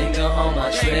out, finger on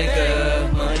my trigger,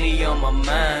 money on my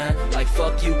mind, like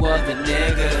fuck you other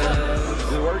nigga.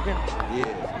 Is it working?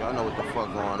 Yeah, y'all know what the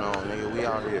fuck going on, nigga. We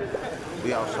out here.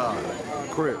 We outside.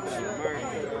 Crips.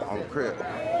 On Crip.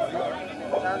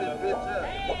 Turn this bitch up.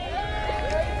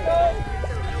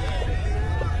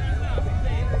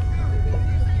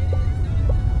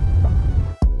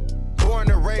 Born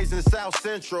and raised in South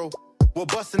Central, well,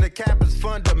 busting the cap is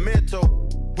fundamental.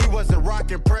 We wasn't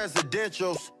rocking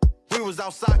presidentials. We was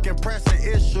out socking pressing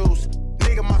issues.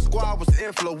 Nigga, my squad was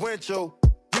influential.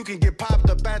 You can get popped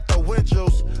up at the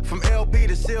Winchels. From LB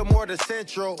to Silmore to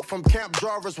Central. From Camp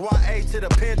Jarvis, YA to the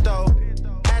Pinto.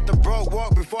 Had the broke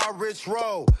walk before I rich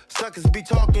roll. Suckers be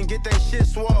talking, get that shit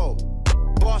swole.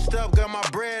 Bossed up, got my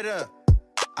bread up.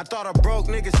 I thought a broke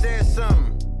nigga said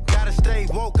something. Gotta stay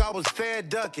woke, I was fair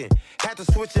ducking. Had to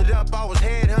switch it up, I was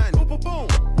head hunting. Boom, boom,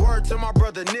 boom. Word to my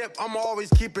brother Nip, I'ma always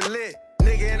keep it lit.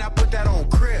 Nigga, and I put that on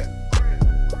Crip.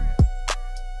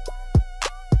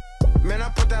 Man, I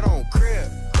put that on Crip.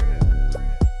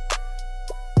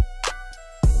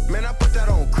 Man, I put that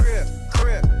on Crip.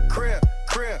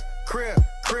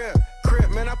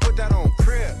 Man, I put that on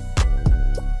Crip.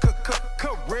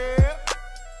 Crip.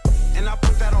 And I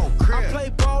put that on Crip. I play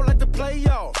ball like the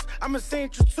playoffs. I'm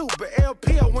essential too, but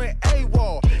LP I went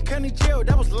AWOL. County jail,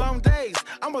 that was long days.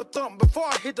 I'm a thump before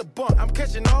I hit the bump. I'm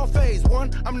catching all phase.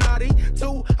 1, I'm naughty.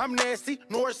 2, I'm nasty.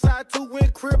 North side 2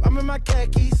 went Crip. I'm in my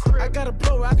khakis. I got a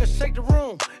blow, I can shake the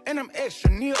room. And I'm extra,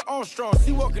 Neil Armstrong.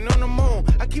 See walking on the moon.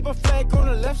 I keep a flag on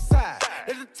the left side.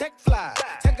 Let the tech fly.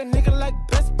 Take a nigga like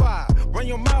Best Buy. Run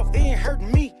your mouth, it ain't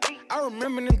hurting me. I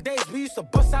remember them days we used to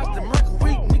bust out the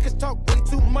Mercury. Niggas talk way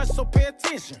too much, so pay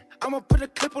attention. I'ma put a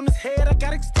clip on his head, I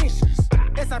got extensions.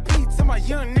 SIP to my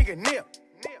young nigga Nip.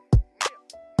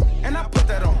 And I put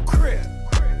that on Crip.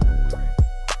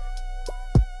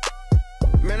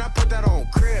 Man, I put that on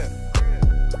Crip.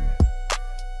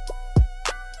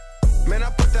 Man, I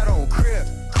put that on Crip.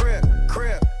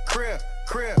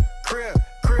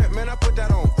 Man, I put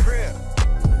that on Crip.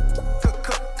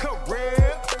 Crip.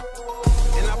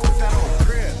 And I put that on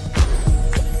Crip.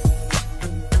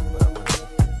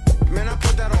 Man, I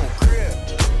put that on Crip.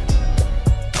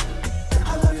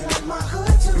 I love you like my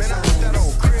hood too. Man, I put that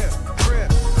on Crip.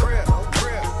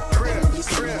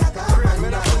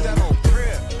 Man, I put that on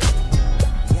Crip.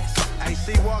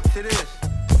 AC walked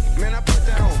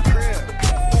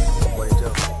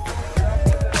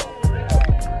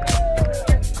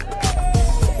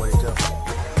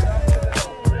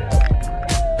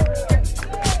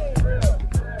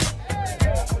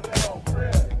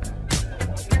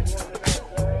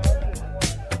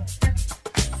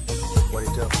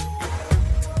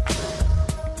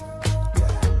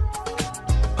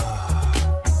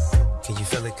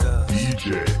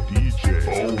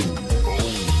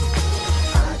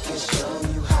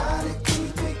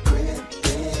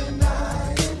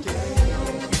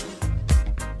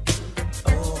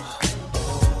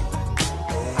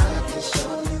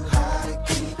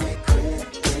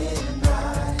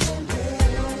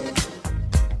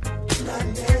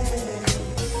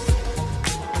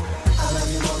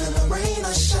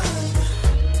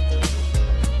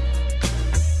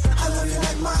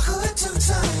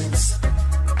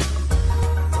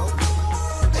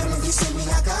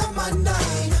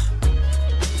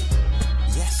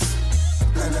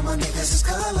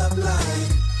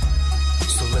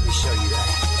me show you that.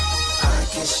 I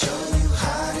can show you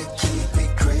how to keep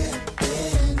it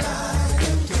gripping night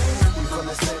and day. You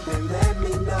gonna step and let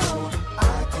me know. I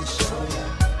can show you.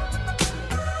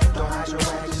 Don't hide your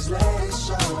way, just let it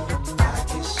show. I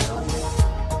can show you.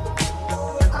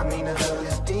 I mean the hood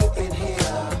is deep in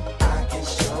here. I can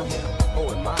show you. Who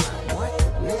am I? What?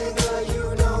 Nigga, you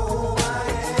know who I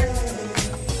am.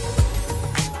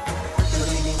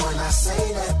 Believe me when I say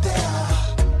that there.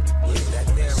 Yeah, that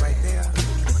there right there.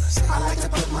 I like to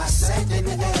put my set in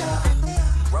the air.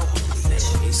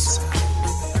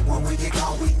 When we get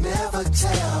caught, we never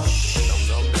tell.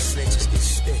 The snitches get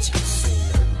stitches.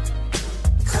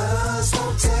 Cause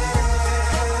won't tell.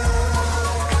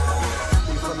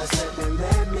 You gonna step and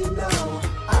let me know.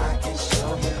 I can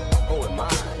show you. Who am I?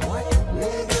 What?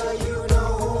 Nigga, you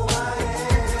know who I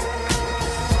am.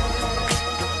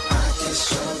 I can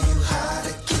show you how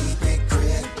to keep it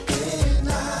gripping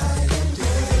night and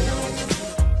day.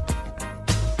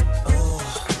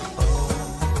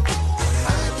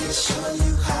 I can show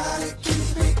you how to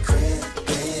keep it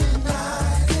gripping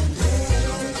night and day.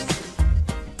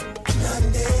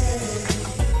 Monday.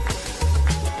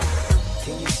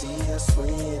 Can you see us when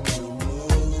you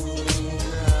move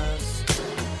us?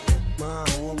 My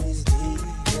homies deep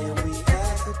and we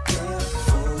act a damn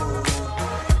fool.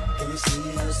 Can you see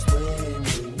us when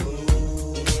you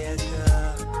move? Yeah,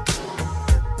 girl.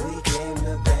 We came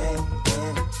to bang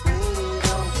and we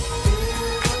don't feel the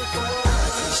I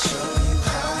can show you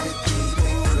how to keep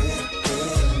it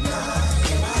gripping night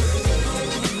and day.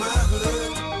 My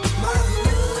hood, my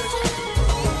hood.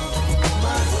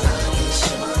 I can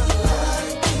show you how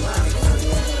to keep it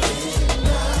gripping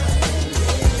night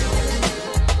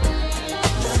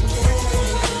and day.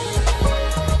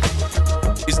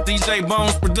 It's DJ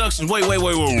Bones Productions. Wait.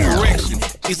 Correction.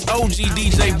 It's OG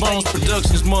DJ Bones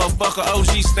Productions, motherfucker.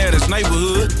 OG status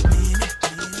neighborhood.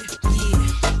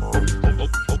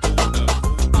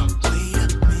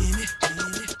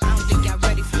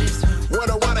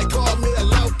 Wonder why they call me a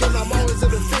loke and I'm always in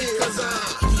the field. Cause I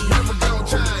never gon'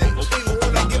 change. Even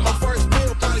when I get my first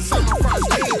meal, probably sell my first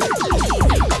deal.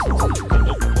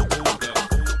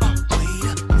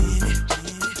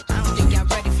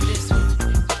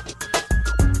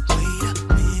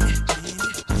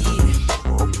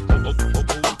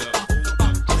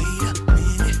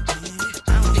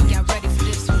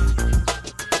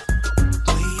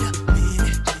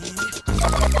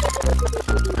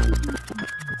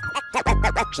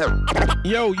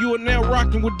 Yo, you are now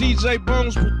rocking with DJ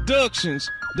Bones Productions,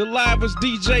 the livest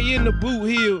DJ in the boot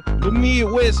hill, the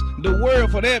Midwest, the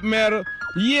world for that matter.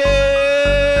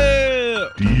 Yeah!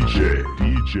 DJ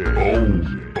Bones.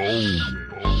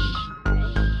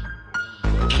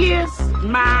 Kiss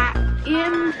my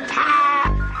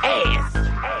entire ass.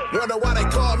 Wonder why they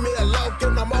call me a loke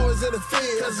and I'm always in the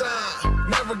field. Cause I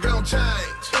never gon'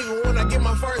 change. Even when I get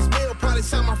my first meal, probably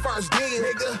sell my first deal,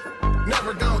 nigga.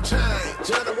 Never gon' change.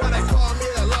 Wonder why they call me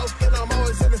a loke and I'm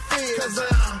always in the field. Cause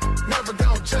I never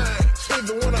gon' change.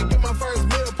 Even when I get my first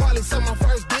meal, probably sell my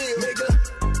first deal,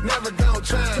 nigga. Never gon'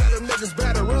 change. Tell them niggas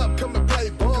batter up, come and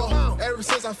play ball. Ever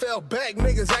since I fell back,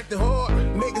 niggas acting hard.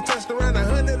 Niggas touched around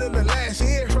 100 in the last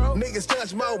year. Niggas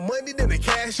touch more money than the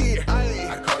cashier.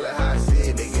 I call it how I see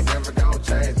it, nigga. Never gon'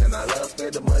 change. And I love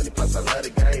spending money, plus I love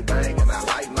the gang bang. And I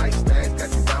like nice things. Got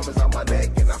these diamonds on my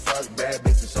neck. And I fuck bad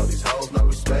bitches, so these hoes no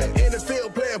respect. In the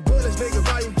field playing bullets, nigga,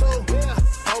 volume 2. Yeah.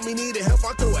 Homie needed help,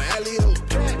 I threw an alley-oop.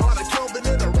 All the Cuban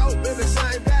in the rope in the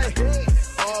same day.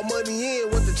 All money in,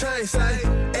 what the chain say?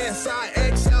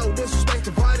 S-I-X-O, disrespect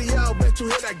the body, yo. Bet you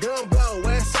hear that gun blow.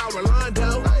 Westside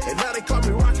Rolando. And now they call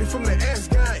me Rocky from the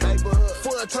S-Gang.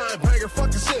 Full-time banger,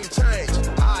 fucking shit change.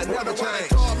 I never change.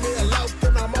 Call me a lope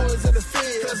and I'm always in the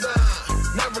field. Cause I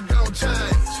never gon'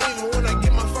 change. Even when I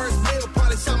get my first meal,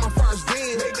 probably sell my first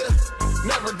deal, nigga.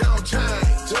 Never gon'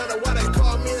 change. Wonder why they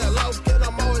call me a lope and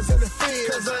I'm always in the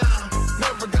field. Cause I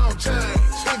never gon' change.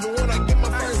 Even when I get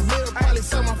my first meal, probably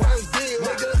sell my first deal,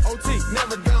 nigga. OT,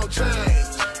 never gon'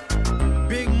 change.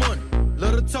 Big money,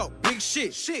 love to talk, big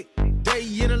shit. Day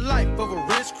in the life of a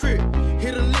rich crib.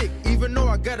 Hit a lick, even though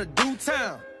I gotta do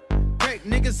time. Pack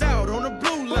niggas out on the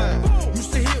blue line.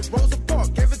 Used to hit Rosa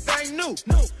Park, everything new.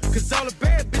 Cause all the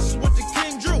bad bitches went to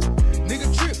King Drew. Nigga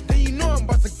trip, then you know I'm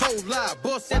about to go live.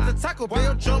 Bust at the Taco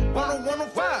Bell, jump on a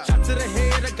 105. Shot to the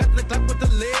head, I got the clock with the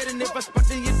lead. And if I spot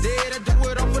then you dead, I do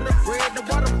it off with the bread. Now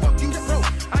why the fuck you broke?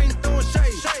 I ain't throwing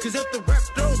shade. Cause if the rap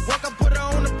don't work, I put it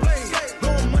on the play.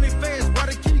 Blowing money fast, why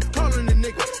they keep calling the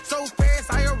nigga? So fast,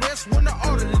 IRS wanna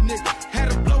order the nigga.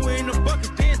 Had a blower in the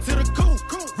bucket, then to the coop.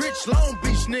 Rich Long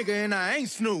Beach nigga, and I ain't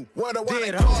Snoop. Wonder why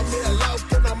they call me a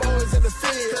lope and I'm always in the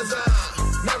field. Cause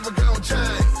I never gon'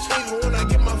 change. Even when I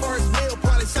get my first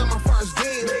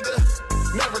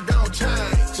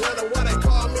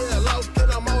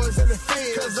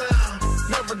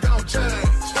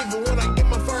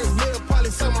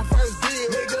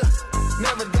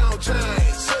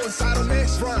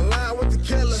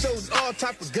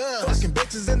type of gun. Fucking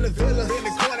bitches in the villa, in the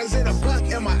corners in a buck,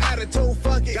 and my attitude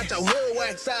fucking. Got your hood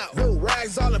waxed out, blue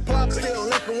rags all in pop. Still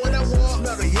lippin' when I walk,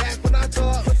 smell the yak when I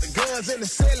talk. Put the guns in the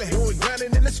ceiling, when we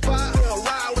grindin' in the spot. Still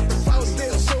ride with the foes,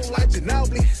 still shoot like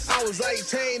Ginobili. I was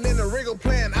 18 in the Wriggle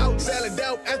playing out, selling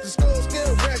dope after school,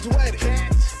 still graduated.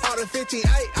 All the 15-8,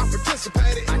 I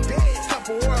participated. I did.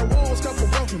 Couple world wars, couple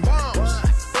broken bombs.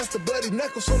 Bust the bloody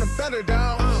knuckles on the thunder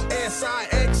dog.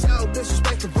 SIXO,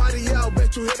 disrespect the body, yo.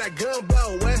 Bet you hear that gun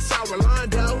blow. Westside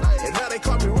Rolando. And now they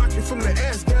call me Rocky from the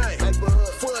S game.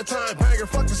 Full-time banger,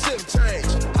 fuck the shit change.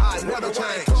 I never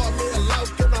change. Call me a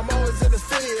loaf, and I'm always in the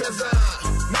field. Cause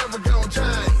I'm never gonna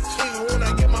change. Even when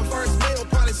I get my first meal,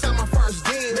 probably sell my first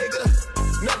deal, nigga.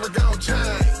 Never gonna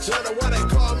change. You know why they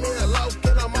call me a loaf,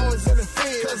 and I'm always in the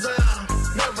field. Cause I'm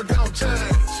never gonna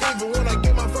change. Even when I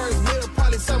get my first meal,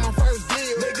 probably sell my first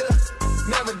deal, nigga.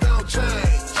 Never gonna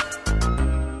change.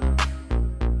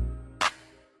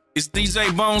 It's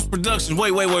DJ Bones Productions.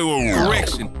 Wait.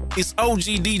 Correction. It's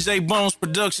OG DJ Bones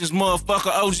Productions,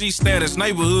 motherfucker. OG status,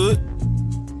 neighborhood.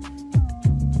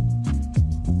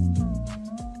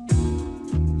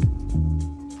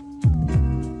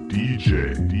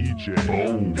 DJ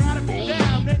Bones. Gotta be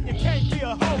down, then you can't be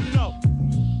a hoe, no.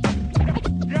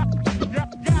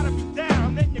 Gotta be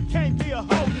down, then you can't be a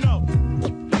hoe, no.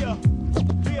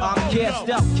 I'm gassed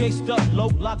out, cased up, low,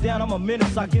 locked down, I'm a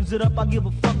menace. I gives it up, I give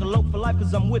a fuck a low for life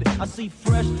cause I'm with it. I see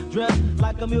fresh, dressed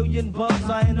like $1,000,000.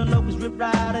 I ain't a locust, rip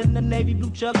rider in the navy blue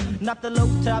chuck. Not the low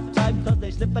top type cause they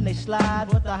slip and they slide.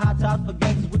 But the high tops for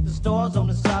gangsters with the stars on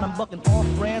the side. I'm bucking all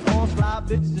friends, all slide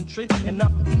bitches and tricks. And I'm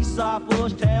from east side,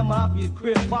 Bush Town, Mafia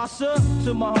crib. Boss up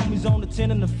to my homies on the 10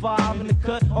 and the 5 in the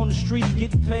cut. On the street,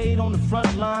 getting paid on the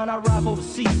front line. I ride for the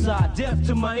seaside, death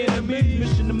to my enemy.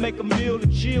 Mission to make a meal to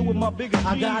chill with my bigger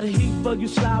I got a heat for you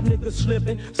slob niggas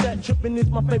slipping. Sat tripping is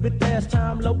my favorite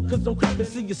pastime. Low cause I'm creeping.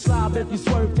 See you slob as you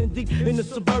swerving deep in the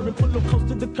suburban. Pull him close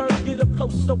to the curb, get up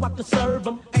close so I can serve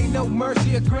him. Ain't no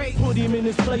mercy or grace. Put him in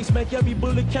his place, make every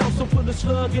bullet count. So put a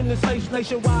slug in his face.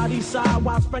 Nationwide, east side,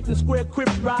 while Franklin Square, Crip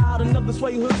ride. Another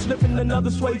sway hood slipping,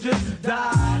 another sway just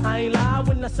die. I ain't lie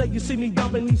when I say you see me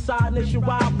dumping east side.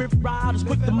 Nationwide, rip riders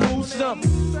quick to move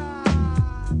something.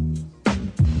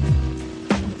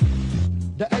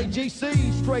 The AGC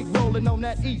straight rolling on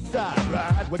that east side.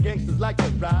 Ride where gangsters like to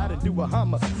ride and do a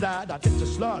homicide. I get your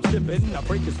slime slipping, I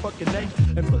break his fucking name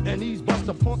and put in these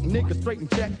buster punk niggas straight in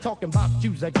check. Talking about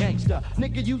you's a gangster.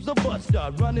 Nigga, you's a buster.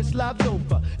 Running slabs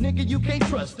over. Nigga, you can't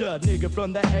trust a nigga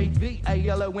from the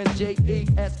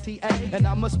AVALONJESTA. And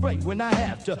I'ma spray when I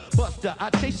have to. Buster, I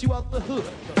chase you out the hood.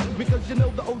 Because you know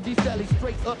the OG Sally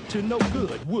straight up to no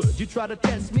good. Would you try to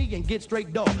test me and get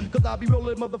straight dog? Cause I be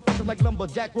rolling motherfuckers like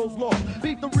lumberjack rolls law.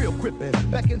 Be the real Crippin.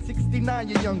 Back in 69,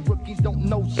 you young rookies don't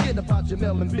know shit about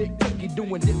Jamel and Big Cookie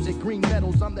doing dips at green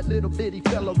metals. I'm that little bitty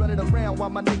fella running around while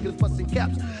my niggas busting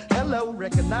caps. Hello,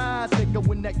 recognize nigga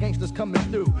when that gangster's coming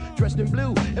through. Dressed in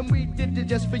blue, and we did it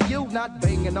just for you. Not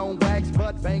banging on wax,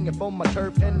 but banging for my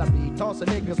turf. And I be tossing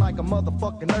niggas like a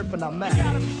motherfucking earth, and I'm mad. You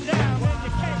gotta be down, then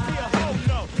you can't be a hoe,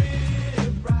 no.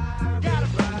 Gotta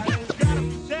be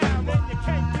down, then you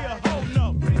can't be a hoe, no.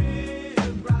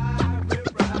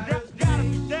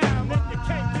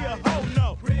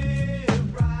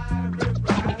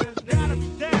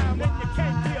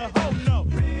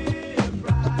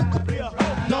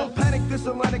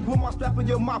 Atlantic with my strap in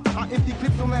your mouth. I empty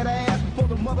clips on that ass for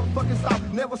the motherfucking south.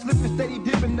 Never slipping, steady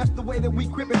dipping. That's the way that we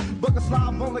crippin'. Bucket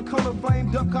slob on the color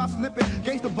flame, duck car slipping.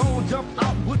 Gangsta bone jump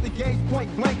out with the gauge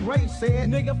point blank range. Said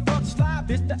nigga fuck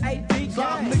slob, it's the AD.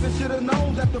 Slob nigga shoulda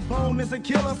known that the bone is a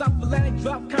killer. South Atlantic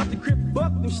drop, count the crip,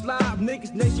 buck them slob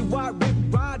niggas nationwide rip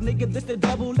ride nigga. This the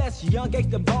double S. Young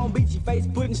gangsta bone beat your face,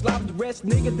 putting slob the rest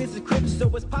nigga. This is Crippin,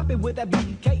 so it's poppin' with that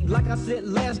BK. Like I said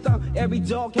last time, every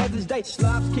dog has his day.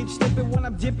 Slobs keep slipping when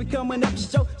I'm dipping, coming up the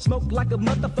show. Smoke like a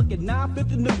motherfucking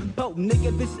 950 new boat,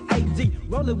 nigga. This is AD,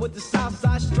 rolling with the south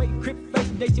side, straight crip face,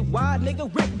 nationwide, nigga.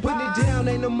 Rip putting it down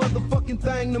ain't a motherfucking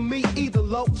thing to me either,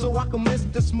 low. So I can miss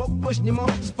the smoke, pushing him on.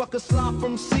 Fuck a slop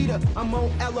from Cedar, I'm on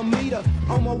Alameda,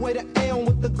 on my way to Elm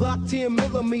with the Glock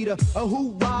 10mm. A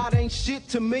who ride ain't shit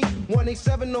to me.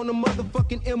 187 on the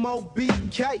motherfucking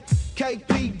MOBK,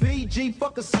 KPBG,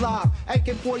 fuck a slob.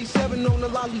 AK-47 on the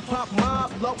lollipop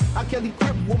mob, low. I Kelly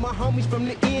Crip with my homies from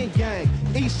the end gang.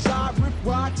 East side, rip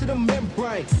ride to the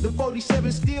membrane. The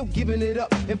 47 still giving it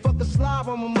up. And fuck a slob,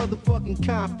 I'm a motherfucking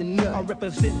Compton nut. I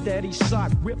represent that east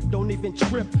side rip, don't even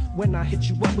trip when I hit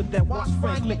you up with that Watch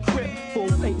Franklin Crip.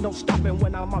 Full ain't no stopping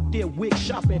when I'm out there wig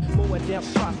shopping. Mowing down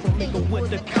shots from Inglewood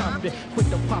to Compton. Quick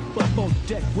to pop up on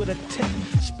deck with a tech.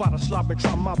 Spot a slob and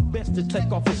try my best to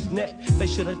take off his neck. They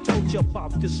should have told jump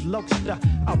off this loaster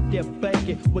out there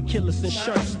begging with killers and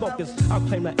shirt smokers. I'll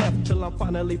claim the F till I'm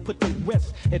finally put to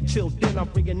rest. Until then, I'm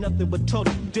bringing nothing but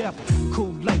total death.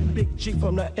 Cool like Big G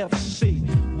from the FC.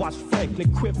 Watch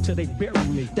Franklin Crip till they bury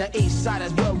me. The east side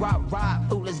is where I ride.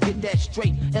 Ooh, let's get that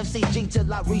straight. FCG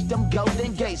till I reach them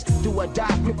golden gates. Do or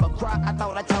die, grip or cry. I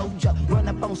thought I told ya. Run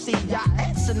up on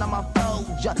CIS and I'ma fold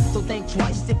ya. So think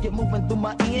twice if you're moving through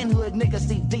my in-hood. Niggas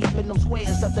see deep in them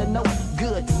squares up to no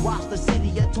good. Watch the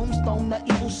city, a tombstone, the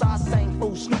evil side. Same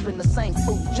fool, sleeping the same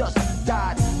fool just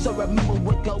died. So remember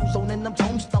what goes on in them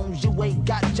tombstones. You ain't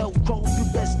got Joe Crow, you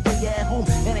best stay at home.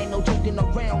 It ain't no joking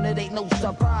around, it ain't no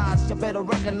surprise. You better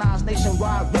recognize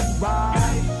nationwide, rip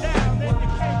ride.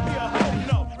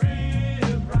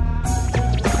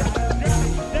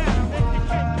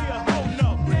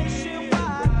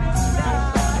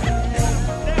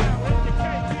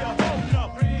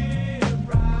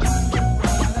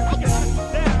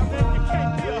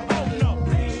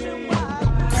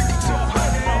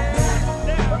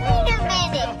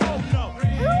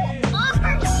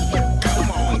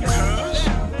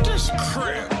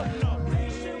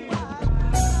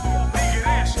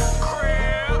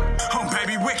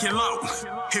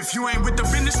 If you ain't with the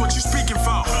business, what you speaking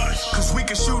for? Cause we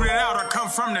can shoot it out or come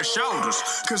from the shoulders.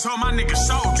 Cause all my niggas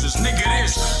soldiers, nigga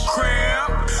this crib.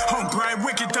 Hombre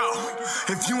wicked though.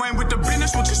 If you ain't with the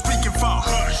business, what you speaking for?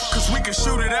 Cause we can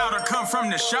shoot it out or come from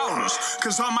the shoulders.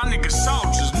 Cause all my niggas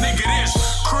soldiers, nigga this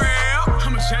crib.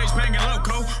 I'm a chase banging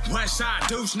loco. West side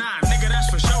deuce 9, nigga that's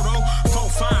for show though. 4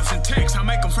 5s and texts, I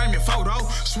make them frame your photo.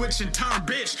 Switch and turn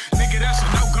bitch, nigga that's a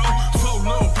no-go. 4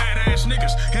 little badass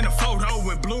niggas in a photo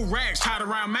with blue rags tied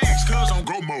around max, cuz on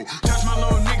go mode. Touch my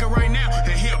little nigga right now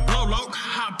and he'll blow low.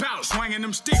 Hop out, swinging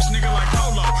them sticks, nigga like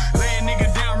polo. Lay a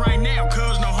nigga down right now,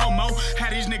 cuz no homo.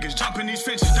 Had these niggas jumping these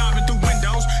fences, diving through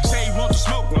windows. Say he want to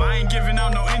smoke, well I ain't giving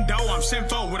out no endo. I'm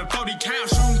sinful with a 40 cal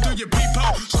shooting through your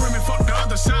peephole. Screaming fuck the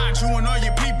other side, you and all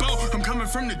your people. I'm coming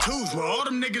from the twos where all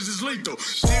them niggas is lethal.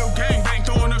 Still gangbang,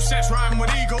 throwing up sets, riding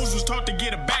with egos. Was taught to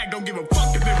get a bag, don't give a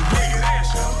fuck if it was nigga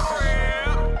ass.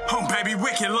 Home baby,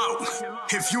 wicked low.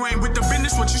 If you ain't with the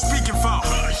business, what you speaking for?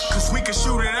 Cause we can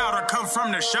shoot it out or come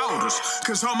from the shoulders.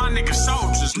 Cause all my niggas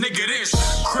soldiers, nigga this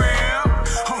crib.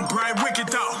 Hombre wicked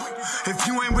though. If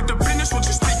you ain't with the business, what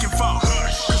you speaking for?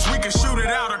 Cause we can shoot it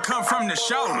out or come from the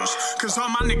shoulders. Cause all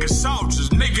my niggas soldiers,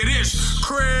 nigga this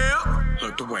crib.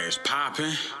 Look the way it's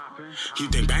popping. You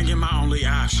think banging my only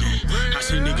option? I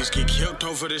see niggas get killed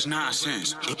over this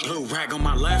nonsense. Blue rag on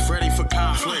my left, ready for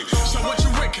conflict. So what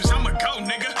you with? Cause I'm a go,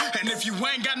 nigga. And if you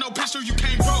ain't got no pistol, you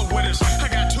can't roll with us. I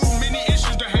got too many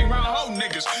issues to hang around hoe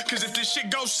niggas. Cause if this shit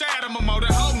goes sad, I'ma mow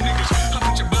the hoe niggas. I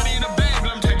put your body in a bag,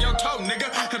 let me take your toe, nigga.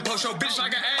 And post your bitch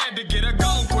like an ad to get her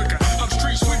gone quicker. I'm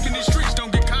street sweeping these streets,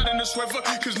 don't get caught in the Swiffer.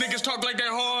 Cause niggas talk like they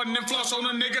hard and then floss on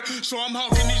a nigga. So I'm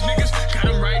hawking these niggas, got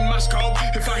them right in my scope.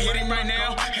 If I hit him right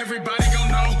now, everybody gon'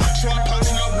 know. So I'm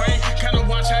posting no way, kinda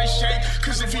watch how he shake.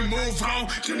 Cause if he move on,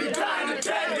 then he die in a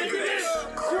day, nigga this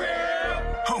crib.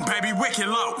 Home baby, wicked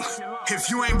low. If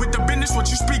you ain't with the business, what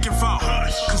you speaking for?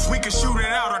 Cause we can shoot it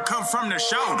out or come from the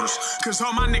shoulders. Cause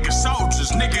all my niggas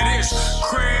soldiers, nigga this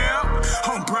crib.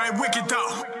 Hombre wicked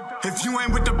though. If you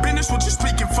ain't with the business, what you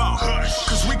speaking for?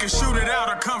 Cause we can shoot it out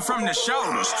or come from the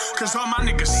shoulders. Cause all my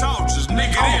niggas soldiers,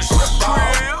 nigga this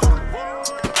crib.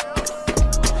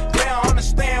 They don't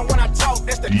understand when I talk,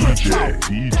 that's the crip talk.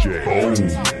 DJ, boom.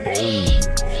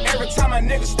 Every time a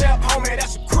nigga step, homie,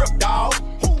 that's a crip dog.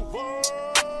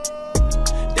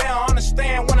 They don't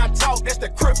understand when I talk, that's the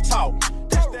crip talk.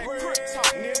 That's that crip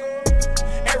talk,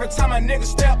 nigga. Every time a nigga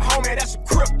step, homie, that's a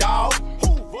crip dog.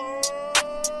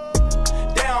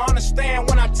 They don't understand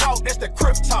when I talk, that's the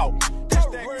crip talk. That's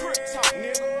that crip talk,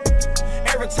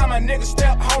 nigga. Every time a nigga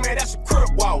step, homie, that's a crip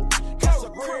walk. That's a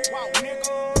crip walk,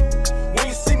 nigga. When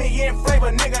you see me in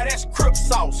flavor, nigga, that's crip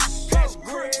sauce. That's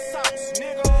crip sauce,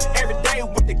 nigga. Every day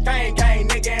with the gang,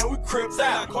 nigga, and we crips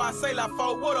out. I say like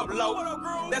folk, what up,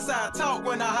 low? That's how I talk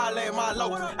when I holler at my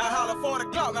low. I holler for the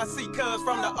clock, I see cuz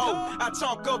from the O. I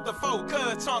chunk up the foe,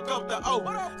 cuz chunk up the O.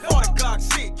 40 Glock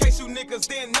shit, case you niggas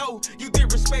didn't know. You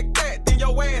didn't respect that, then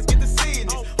your ass get the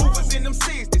serious. Who was in them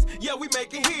 60s? Yeah, we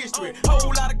making history.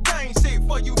 Whole lot of gang shit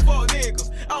for you fuck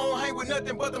niggas. I don't hang with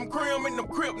nothing but them crim and them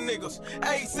crip niggas.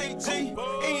 ACG,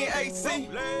 NAC,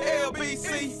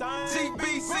 LBC,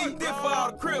 GBC. This for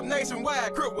all the crip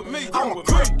nationwide, crip with me. I'm a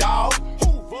crip dog.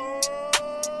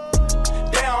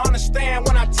 They don't understand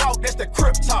when I talk, that's the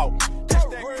crip talk. That's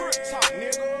that crip talk,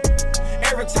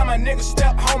 nigga. Every time a nigga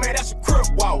step, homie, that's a crip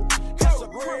walk. That's a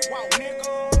crip walk,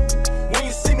 nigga. When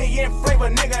you see me in flavor,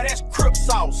 nigga, that's crip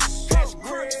sauce. That's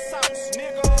crip sauce,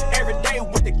 nigga. Every day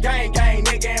with the gang,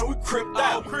 nigga, and we cripped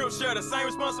out. All Crips share the same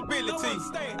responsibility.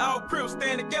 All Crips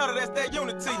stand together, that's that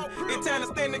unity. It's time to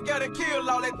stand together and kill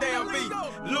all that damn beat.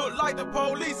 Look like the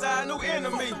police, our new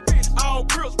enemy. All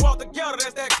Crips walk together,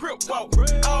 that's that Crip walk.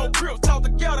 All Crips talk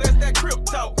together, that's that Crip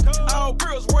talk. All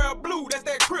Crips wear blue, that's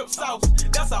that Crip sauce.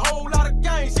 That's a whole lot of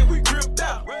gang shit we gripped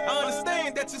out. I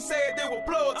understand that you said they were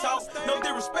blood talk. No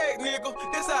disrespect, nigga.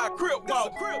 This how a Crip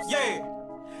walk. Yeah.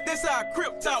 This how a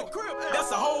Crip talk.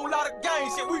 That's a whole lot of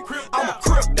gang shit we gripped out. I'm a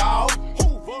Crip dog.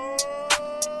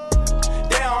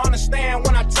 They don't understand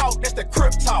when I talk, that's the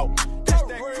Crip talk. That's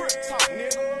that Crip talk,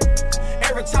 nigga.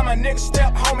 Every time a nigga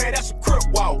step, homie, that's a Crip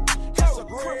walk. That's a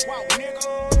Crip walk,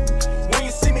 nigga. When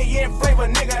you see me in flavor,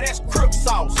 nigga, that's Crip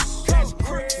sauce. That's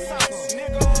Crip sauce,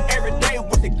 nigga. Every day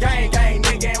with the gang,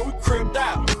 nigga, and we cripped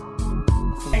out.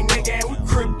 Hey, nigga, and we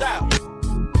cripped out.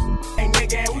 Hey,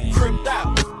 nigga, and we cripped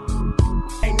out.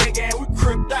 Hey, nigga, and we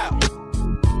cripped out.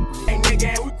 Hey, nigga,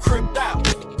 and we cripped out.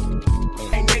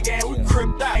 Hey, nigga, and we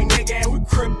cripped out. Hey, nigga, and we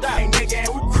cripped out. Hey, nigga, and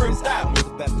we cripped out.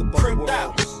 Cripped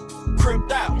out.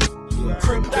 Cripped out.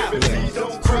 Cripped out.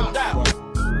 Cripped out.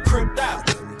 Cripped out.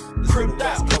 Cripped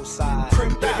out.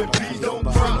 Cripped out. Baby, don't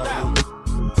cry.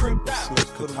 Cripped out.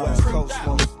 For the West Coast,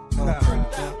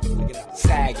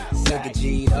 sagging, nigga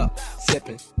G'd up,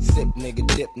 sippin', sip, nigga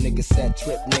dip, nigga set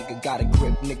trip, nigga got a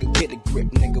grip, nigga get a grip,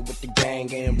 nigga with the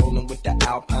gang and rollin' with the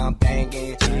Alpine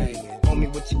bangin'.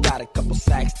 Homie, what you got? A couple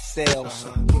sacks to sell.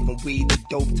 Went from weed to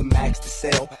dope to max to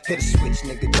sell. Hit a switch,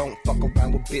 nigga, don't fuck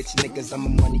around with bitch niggas. I'm a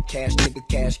money cash, nigga,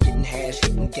 cash getting hash,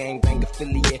 hitting gang bang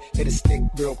affiliate. Hit a stick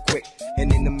real quick,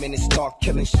 and in a minute start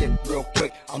killing shit real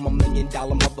quick. I'm $1 million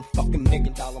motherfucking $1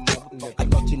 million motherfucker. I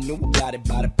thought you knew about it,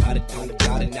 don't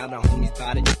about it. Now the homies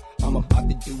about it. I'm about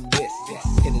to do this.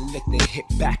 Hit a lick, then hit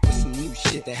back with some new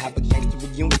shit. They have a gangster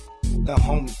reunion. The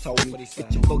homie told me,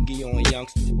 get your boogie on,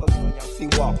 youngster. See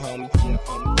walk, homie. Yeah,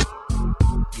 homie.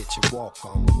 Get your walk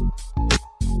on.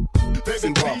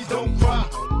 Baby, please don't cry.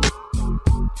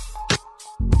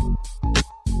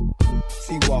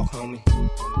 See walk, homie.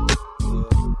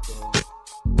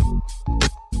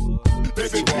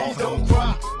 Baby, please don't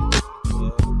cry.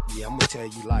 Yeah, I'ma tell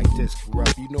you like this,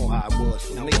 Corrupt. You know how it was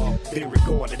for me. Been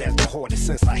regarded as the hardest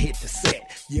since I hit the set.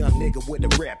 Young nigga with a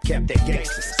rap, kept that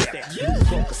gangster step. Blue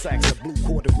Bunker sacks and blue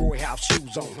corduroy house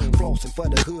shoes on. Flossing for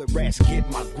the hood rats, get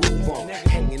my groove on.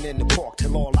 Hanging in the park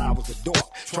till all hours of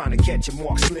dark. Trying to catch a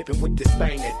mark, slipping with this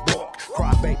thing that bark.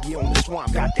 Cry baby on the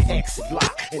swamp, got the exit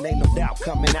lock. And ain't no doubt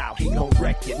coming out, he gon'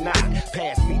 wreck your knot.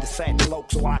 Pass me the sack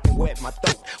cloak so I can wet my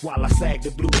throat. While I sag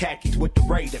the blue khakis with the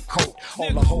Raider coat.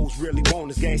 All the hoes really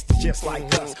want is gangsters just like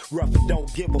us. Rough and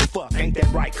don't give a fuck, ain't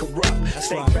that right, Corrupt?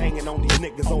 Stay banging on these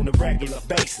niggas on a regular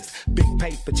basis. Big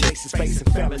paper chases,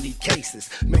 facing felony cases.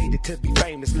 Made it to be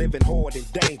famous, living hard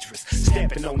and dangerous.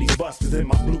 Stepping on these busters in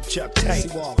my blue Chuck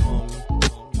Taylor.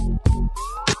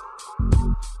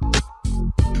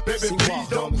 Baby, please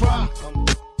don't cry.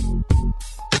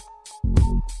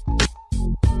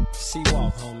 See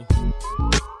walk, homie.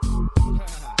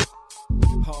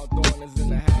 Hard Thorn is in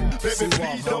the house. Baby,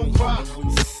 please don't cry.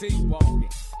 See walking.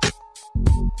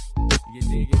 You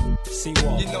dig it? See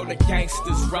walk. You know the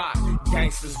gangsters rock,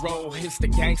 gangsters roll. It's the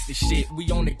gangster shit. We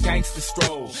on the gangster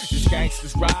stroll. This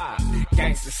gangsters ride,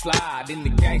 gangsters slide. In the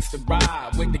gangster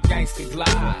ride, with the gangster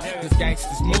glide. Cause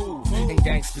gangsters move and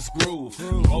gangsters groove.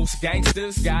 Most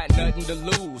gangsters got nothing to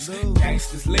lose.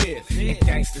 Gangsters live and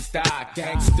gangsters die.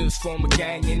 Gangsters form a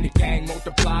gang and the gang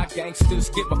multiply. Gangsters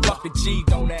give a fuck a G,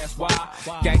 don't ask why.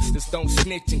 Gangsters don't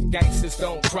snitch and gangsters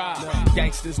don't cry.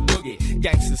 Gangsters boogie,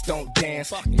 gangsters don't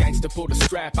dance. Gangster pull the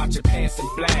strap out your pants and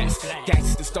blast.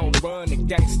 Gangsters don't run and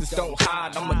gangsters don't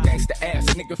hide. I'm a gangster ass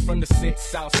nigga from the 6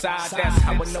 Southside. That's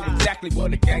how I know exactly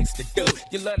what a gangster do.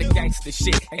 You love the gangster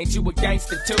shit, ain't you a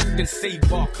gangster too? Then see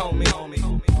walk, homie.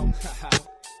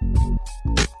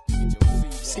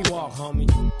 See walk, homie.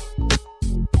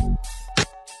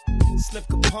 Slip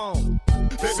Capone.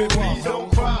 Baby, please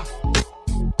don't cry.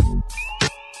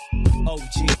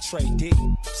 OG Trey D.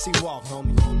 See walk,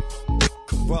 homie.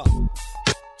 Corrupt.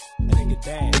 That nigga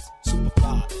dance, super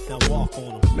fly, now walk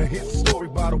on him. Now here's a story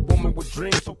about a woman with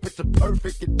dreams, so picture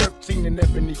perfect at 13 and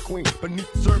ebony queen.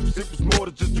 Beneath the surface, it was more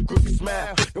than just a crooked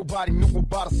smile. Nobody knew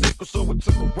about a secret, so it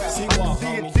took a while. See, I could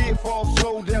see a tear fall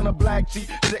slow down a black sheet,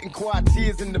 shedding quiet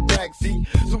tears in the backseat.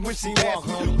 So when she asked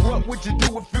me, what would you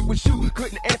do if it was you?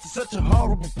 Couldn't answer such a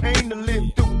horrible pain to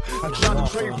live through. I tried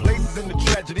to trade places in the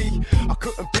tragedy. I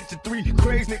couldn't picture 3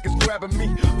 crazy niggas grabbing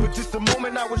me. For just a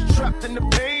moment, I was trapped in the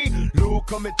pain. Lord,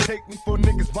 come and take me for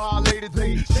niggas violators.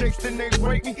 They chase, then they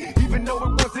break me, even though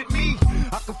it wasn't me.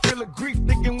 I can feel the grief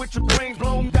thinking with your brain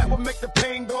blown, that would make the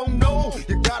pain go no.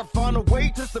 You gotta find a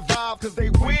way to survive, cause they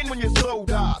win when your soul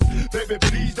dies. Baby,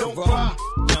 please don't cry.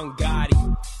 Young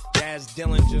Gotti, Daz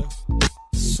Dillinger,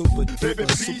 Super Baby, Duper,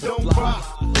 please Super don't Fly, cry.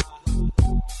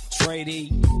 Trady,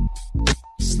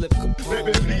 Slip Capone,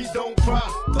 Baby, please don't cry.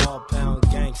 Dog Pound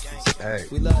Gangsters. Hey.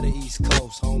 We love the East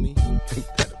Coast, homie.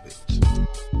 Better bitch.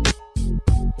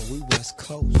 But we West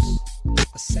Coast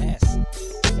assassins.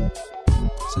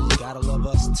 So you gotta love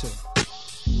us too.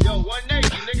 Yo, One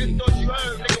Nation, niggas thought you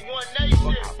heard, nigga, One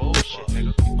Nation. Bullshit,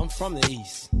 nigga. I'm from the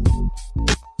East.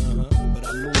 But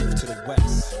I moved to the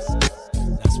West.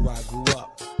 That's where I grew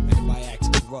up. Everybody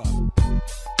acting corrupt.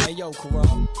 Hey, yo, corrupt.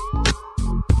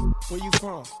 Where you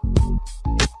from?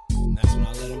 And that's when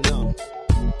I let him know.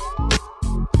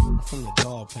 I'm from the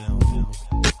Dog Pound,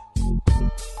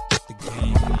 the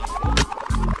gang.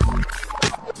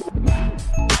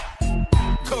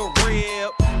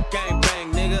 Carib, gang bang,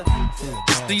 nigga.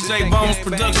 It's DJ Bones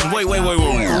Productions. Wait.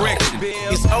 Correction.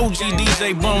 It's OG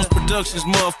DJ Bones Productions,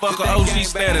 motherfucker. OG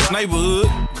status, neighborhood.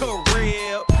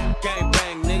 Carib, gang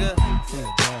bang, nigga.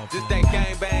 This that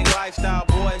gang bang lifestyle,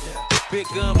 boy. Big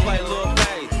gunplay, little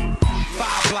face.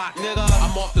 5 block, nigga.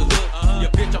 I'm off the hook. Yeah,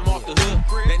 bitch, I'm off the hook.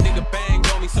 That nigga banged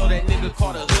on me, so that nigga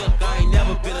caught a hook. I ain't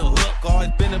never been a hook.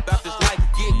 Always been about this life.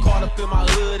 Get caught up in my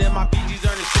hood and my BG's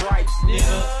earning stripes,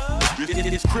 nigga.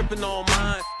 This Crippin on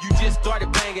mine. You just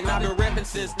started banging. I've been reppin'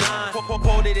 since 9.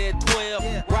 Quoted at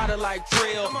 12. Rider like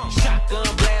trail.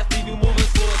 Shotgun blast, leave you moving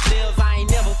slow as nails. I ain't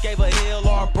never gave a hell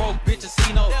or a broke bitch a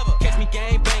C-no. Catch me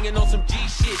gang banging on some G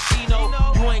shit, she know.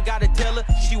 You ain't gotta tell her,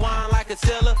 she whine like a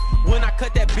seller. When I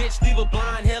cut that bitch, leave her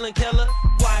blind, Helen Keller.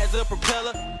 Fly as a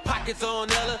propeller, pockets on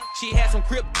Ella. She had some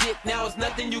crip dick, now it's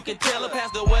nothing you can tell her.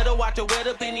 Pass the weather, watch her wet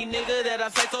up any nigga that I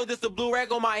say so. This the blue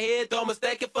rag on my head, don't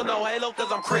mistake it for no halo.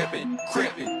 Cause I'm crippin', cause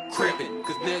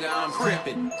nigga I'm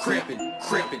crippin', cause nigga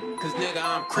I'm crippin', cause nigga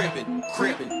I'm crippin',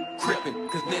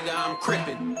 cause nigga I'm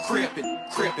crippin', cause nigga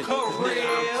I'm crippin',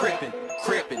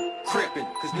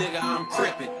 cause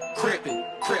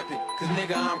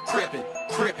nigga I'm crippin',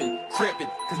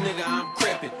 cause nigga I'm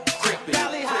crippin'.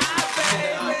 Valley High,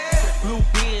 baby. Blue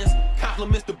beans,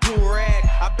 compliments the blue rag.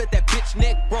 I bet that bitch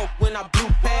neck broke when I blew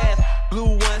past.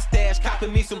 Blue one stash,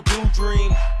 copping me some blue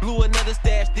dream. Blue another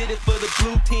stash, did it for the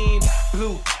blue team.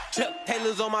 Blue Chuck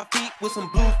Taylors on my feet with some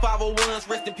blue 501s.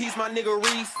 Rest in peace, my nigga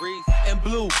Reese. And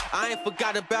blue, I ain't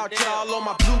forgot about y'all. On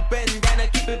my blue bandana,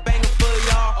 keep it banging for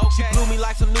y'all. She blew me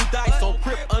like some new dice on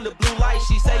Crip under blue light.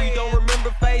 She say you don't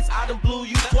remember face, I done blew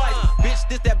you twice. Bitch,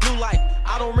 this that blue life,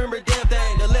 I don't remember a damn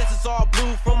thing. Unless it's all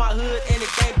blue from my hood and it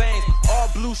gang bangs. All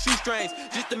blue shoestrings,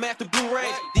 just to match the blue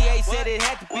range. DA said it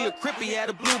had to be a Crip, he had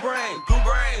a blue brain. Blue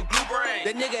brain.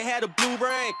 That nigga had a blue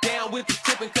brain. Down with the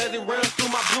Crippin' cause it runs through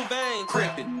my blue veins.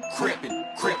 Crippin',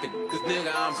 cause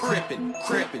nigga I'm crippin',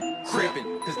 cause nigga I'm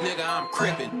crippin', cause nigga I'm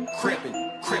crippin',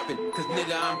 cause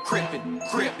nigga I'm crippin',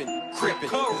 cause nigga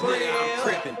I'm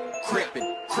crippin',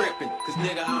 cause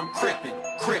nigga I'm crippin',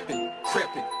 cause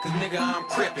nigga I'm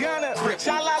crippin'.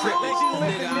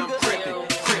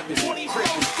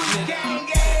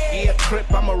 Yeah,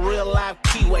 Crip, I'm a real live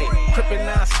keyway. Crippin'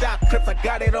 non-stop, Crip, I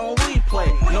got it on replay.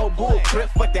 No bull, Crip,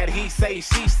 fuck that he say,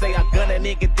 she say. I gun a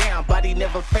nigga down, body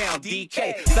never found.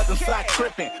 DK, stuck inside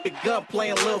Crippin', big gun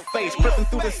playing little face. Crippin'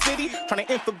 through the city, trying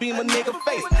to infobeam a nigga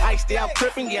face. Iced out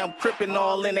Crippin', yeah, I'm Crippin'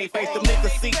 all in they face. The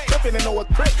niggas see Crippin' and know a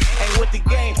Crip ain't with the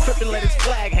game. Crippin' let his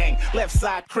flag hang, left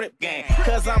side Crip gang.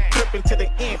 Cause I'm Crippin' to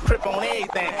the end, Crip on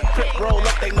everything. Crip roll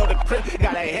up, they know the Crip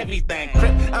got a heavy thing.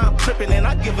 Crip, I'm Crippin' and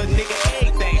I give a nigga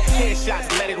everything. Headshots,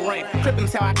 let it rain.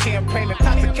 Crippin's how I campaign,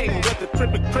 intoxicating with the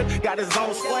Crip got his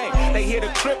own slang. They hear the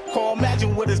Crip call,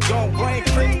 imagine what it's gon' bring.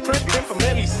 Crippin' from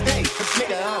every state, cause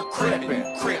nigga I'm crippin',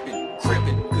 cause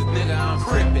nigga I'm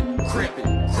crippin', cause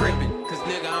nigga I'm crippin', cause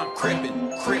nigga I'm crippin',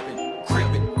 cause nigga I'm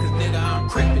crippin', cause nigga I'm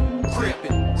crippin',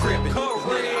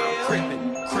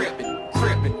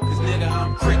 cause nigga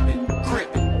I'm crippin',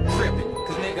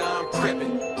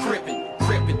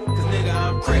 cause nigga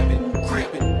I'm crippin'.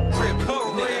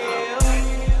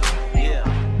 Yeah,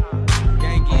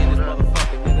 gang in this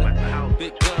motherfucker, nigga.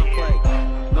 Big gunplay,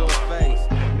 no face.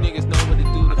 Niggas know what to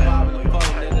do, the 5 and the 4,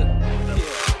 nigga.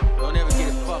 Yeah, don't ever get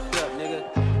it fucked up, nigga.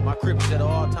 My Crip is at an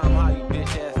all-time high, you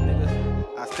bitch ass niggas.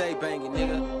 I stay banging,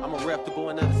 nigga. I'm a reputable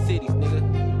in other cities, nigga.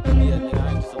 Yeah, nigga, I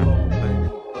ain't just a local banger,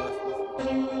 you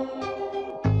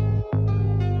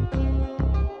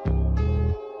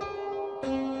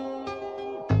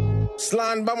busters.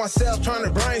 Sliding by myself, trying to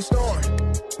brainstorm.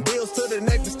 Bills to the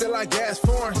neck, but still I gas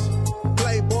foreigns.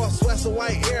 Play ball, sweat some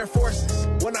white Air Forces.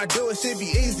 When I do it, shit be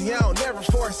easy, I don't never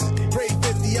force it.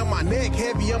 350 on my neck,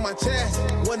 heavy on my chest.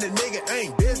 When the nigga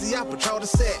ain't busy, I patrol the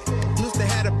set. Used to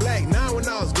have a black 9 when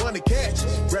I was going to catch.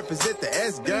 Represent the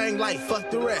S gang like fuck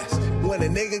the rest. When a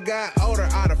nigga got older,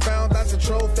 I done found out the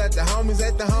truth that the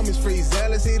homies free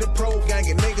zealous, he the proof. Gang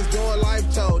of niggas doing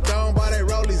life told. Don't buy they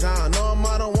rollies, I don't know them,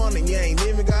 I don't want it. You ain't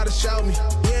even gotta show me.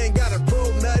 You ain't gotta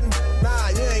prove nothing. Nah,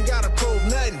 you ain't gotta prove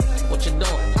nothing. What you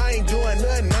doing? I ain't doing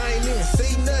nothing, I ain't even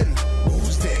see nothing. What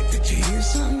was that? Did you hear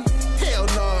something? Hell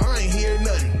no, I ain't hear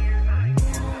nothing.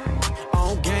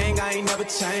 On gang, I ain't never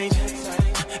change.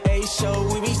 A show,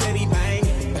 we be steady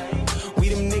banging. We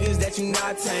them niggas that you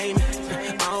not tame.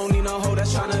 I don't need no hoe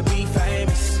that's tryna be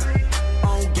famous.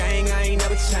 On gang, I ain't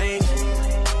never change.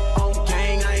 On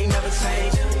gang, I ain't never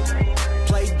change.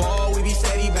 Play ball, we be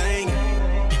steady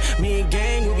banging. Me and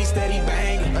gang, we be steady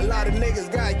banging. A lot of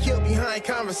niggas got killed behind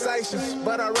conversations,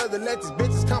 but I'd rather let these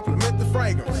bitches compliment the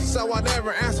fragrance. So I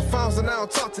never answer phones and I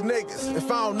don't talk to niggas. If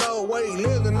I don't know where he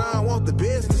lives and I don't want the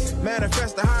business,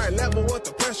 manifest a higher level what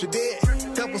the pressure did.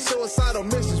 Couple suicidal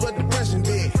missions what depression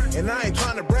did. And I ain't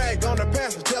trying to brag on the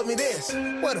past, but tell me this.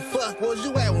 Where the fuck was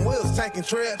you at when we was taking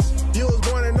trips? You was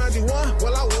born in 91?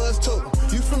 Well, I was too.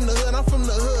 You from the hood, I'm from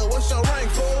the hood. What's your rank,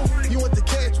 fool? You went to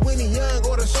catch Winnie Young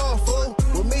or the Shaw, fool?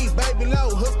 With me, baby low,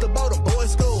 hooked the boat to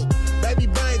boys school. Baby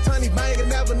bang, tiny bang, and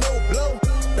never knew blue.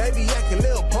 Baby acting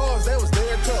little pause, that was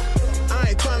there too. I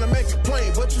ain't trying to make a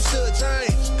point, but you should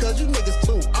change. Cause you niggas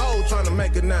too old trying to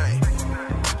make a name.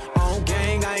 On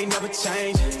gang, I ain't never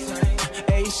change.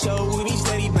 A show, we be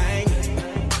steady banging.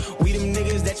 We them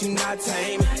niggas that you not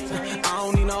tame. I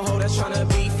don't need no hoe that's tryna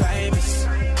be famous.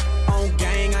 On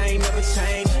gang, I ain't never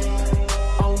change.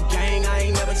 On gang, I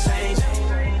ain't never change.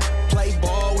 Play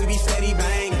ball, we be steady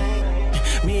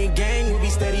banging. Me and gang, we be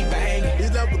steady banging.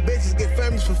 These local bitches get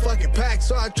famous for fucking packs,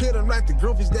 so I treat them like the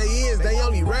groupies they is, they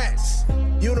only rats.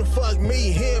 You done fuck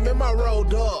me, him, and my road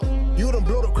dog. You done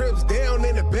blew the cribs down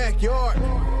in the backyard.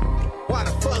 Why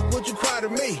the fuck would you cry to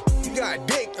me? You got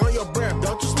dick on your breath,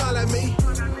 don't you smile at me?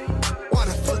 Why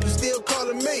the fuck you still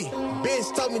calling me?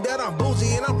 Bitch told me that I'm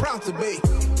bougie and I'm proud to be.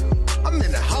 I'm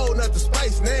in a whole nother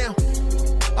space now.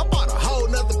 I bought a whole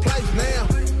nother place now.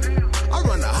 I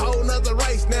run a whole nother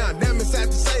race now. Damn, it's sad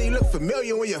to say you look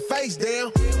familiar when your face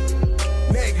down.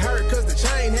 Neck hurt cause the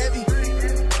chain heavy.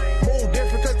 Move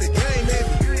different cause the game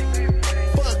heavy.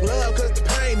 Fuck love cause the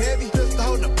pain heavy. Just to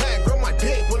hold the pack, grow my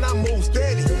dick when I move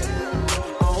steady.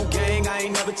 On gang, I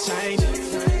ain't never change.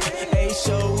 A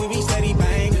show, we be steady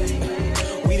banging.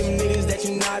 We them niggas that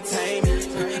you not tame.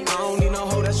 I don't need no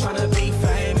hoe that's tryna be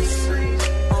famous.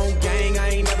 On gang, I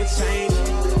ain't never change.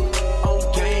 On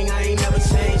gang, I ain't never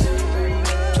change.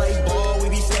 Play ball, we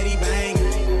be steady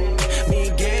banging. Me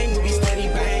and gang, we be steady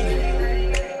banging.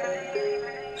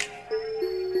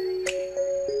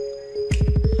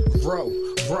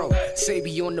 Row, say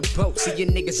be on the boat, so your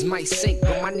niggas might sink,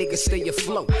 but my niggas stay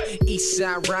afloat. East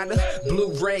side rider,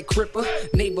 blue red cripper,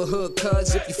 neighborhood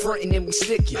cuz if you frontin' then we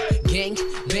stick you. Gang,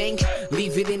 bang,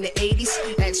 leave it in the 80s.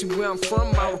 Ask me where I'm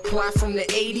from, I reply from the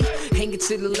 80. Hang it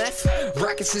to the left,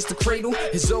 rockin' since the cradle.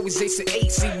 It's always ace of 8,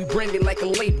 see we branded like a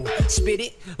label. Spit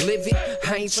it, live it,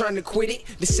 I ain't trying to quit it.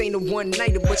 This ain't a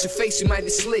one-nighter, but your face you might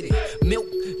have slid it. Milk,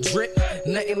 drip,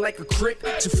 nothing like a crip.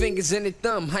 2 fingers and a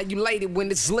thumb, how you light it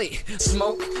when it's lit?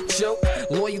 Smoke, joke,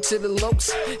 loyal to the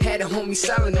lokes. Had a homie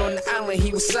silent on the island,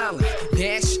 he was silent.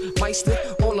 Dash, Meister,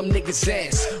 all them niggas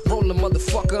ass. Rollin'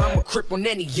 motherfucker, I'm a crip on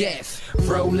any yaff.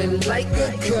 Rollin' like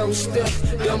a coaster,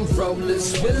 them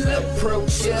rollers will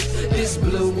approach ya. This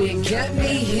blue, it got me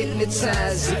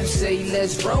hypnotized. If you say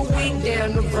let's roll, we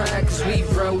down the ride. Cause we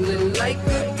rollin' like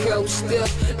a coaster,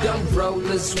 them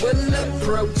rollers will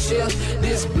approach ya.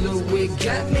 This blue, it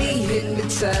got me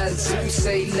hypnotized. If you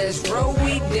say let's roll,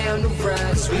 we down the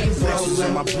ride. We rollin'.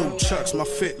 On my blue chucks, my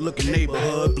fit looking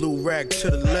neighborhood. Blue rag to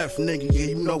the left, nigga, yeah,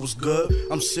 you know what's good.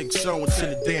 I'm 6-0 until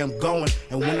the day I'm going.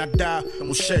 And when I die, I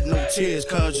won't shed no tears,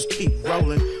 cuz just keep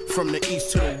rolling. From the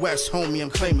east to the west, homie, I'm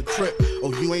claiming crip.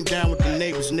 Oh, you ain't down with the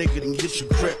neighbors, nigga, then get your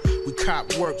grip. We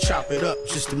cop work, chop it up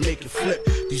just to make it flip.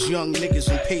 These young niggas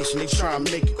impatient, they try and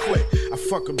make it quick. I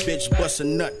fuck a bitch, bust a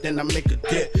nut, then I make a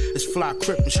dip. It's fly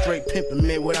crippin', straight pimpin',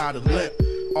 man, without a lip.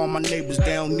 All my neighbors,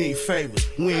 they don't need favors.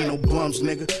 We ain't no bums,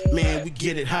 nigga. Man, we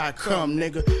get it how it come,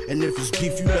 nigga. And if it's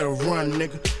beef, you better run,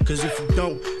 nigga. Cause if you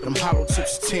don't, them hollow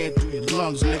tips tearing through your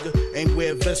lungs, nigga. Ain't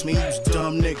wear vest, man, you was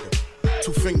dumb, nigga.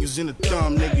 2 fingers in the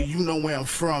thumb, nigga. You know where I'm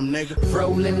from, nigga.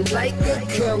 Rolling like a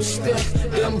coaster,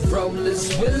 them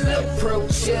rollers will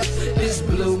approach ya. This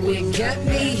blue, it got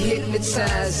me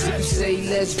hypnotized. If you say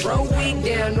let's roll, we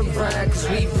down the ride. Cause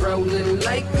we rolling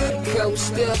like a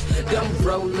coaster, them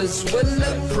rollers will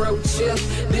approach ya.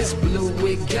 This blue,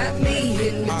 it got me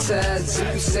hypnotized.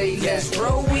 If you say let's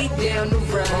roll, we down the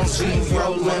ride. We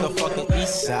roll on the fucking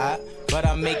east side. But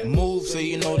I make moves so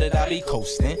you know that I be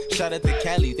coasting. Shout out to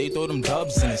Cali, they throw them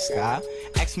dubs in the sky.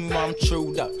 Ask me why I'm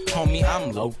trued up, homie,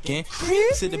 I'm loking.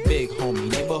 To the big homie,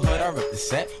 neighborhood I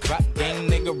represent. Rock gang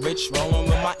nigga rich, rolling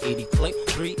with my 80 clip.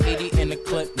 380 in the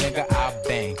clip, nigga, I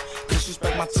bang.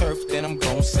 Disrespect my turf, then I'm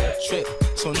gon' set trip.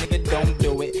 So nigga don't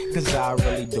do it, cause I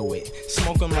really do it.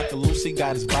 Smoking like a Lucy,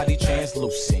 got his body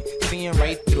translucent. Seeing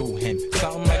right through him,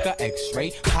 something like a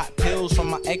x-ray. Hot pills from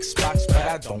my Xbox, but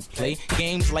I don't play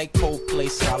games like Coldplay,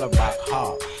 solid rock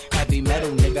hard. Heavy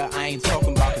metal, nigga, I ain't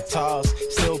talking about guitars.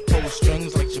 Still pull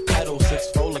strings like your pedal,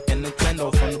 6-4 like a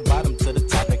Nintendo. From the bottom to the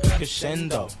top like a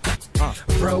crescendo.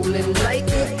 Rolling like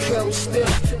a coaster,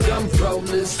 them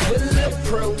rollers will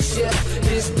approach ya.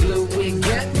 This blue, it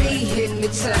got me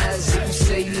hypnotized. If you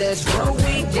say let's roll,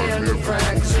 we down the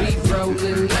ride. Cause we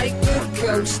rolling like a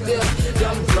coaster,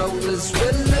 them rollers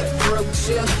will approach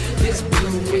ya. This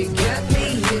blue, it got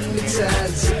me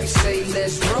hypnotized. If you say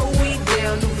let's roll, we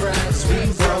down the ride. Cause we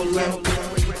rolling.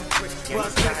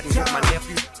 West side with my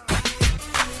nephew.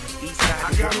 East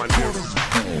side with my nephew.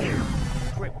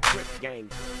 Crip gang.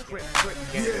 Crip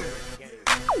gang.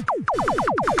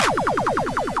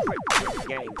 Crip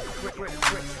gang.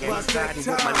 East side with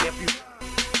my nephew.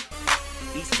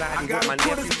 East side with my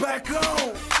nephew. Back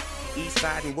on. East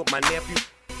side with my nephew.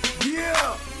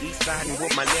 Yeah. East side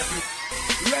with my nephew.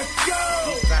 Let's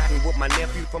go. East side with my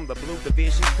nephew from the Blue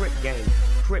Division. Crip gang.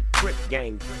 Crip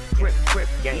gang. Crip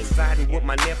gang. East side with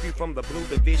my nephew from the Blue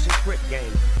Division. Crip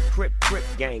gang. Crip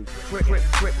gang. Crip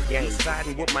gang. East side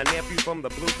with my nephew from the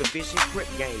Blue Division. Crip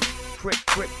gang. Crip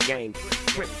gang.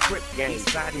 Crip gang. East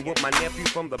side with my nephew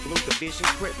from the Blue Division.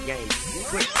 Crip gang.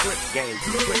 Crip gang.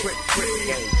 Crip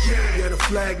gang. Yeah, the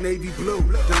flag navy blue,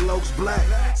 the lokes black.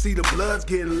 See the bloods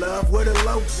getting love, where the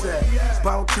lokes at? It's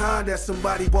about time that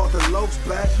somebody bought the lokes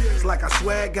back. It's like I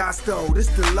swear got stole, this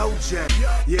the low jack.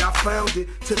 Yeah, I found it,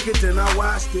 took it, then I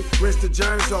washed it. Rinsed the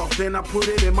germs off, then I put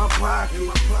it in my pocket.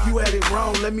 You had it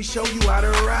wrong, let me show you how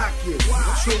to rock it.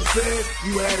 Truth is,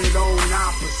 you had it on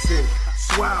opposite.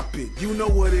 Swap it, you know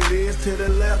what it is. To the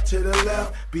left,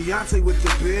 Beyonce with the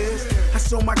biz. I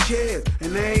saw my kids,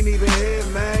 and they ain't even here,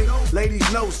 man. Ladies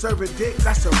know serving dick,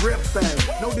 that's a rip thing.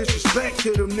 No disrespect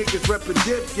to them niggas reppin'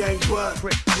 dip gang, but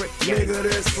nigga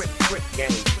this.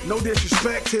 No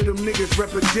disrespect to them niggas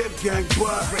reppin' dip gang,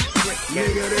 but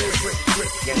nigga this.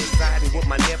 Gang. Siding with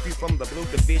my nephew from the Blue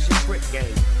Division. Crip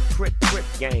gang. Crip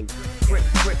gang. Crip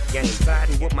gang.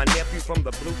 Siding with my nephew from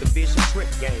the Blue Division. Crip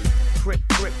gang. Crip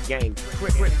gang.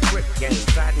 Crip gang.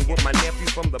 Siding with my nephew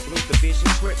from the Blue Division.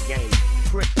 Crip gang.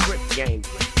 Crip gang.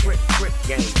 Crip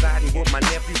gang. Siding with my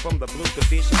nephew from the Blue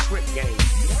Division. Crip gang.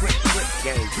 Crip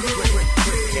gang. Crip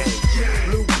gang.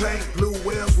 Blue paint, blue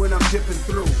wheels when I'm dipping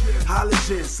through.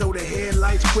 Halogen, so the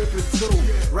headlights crippin' too.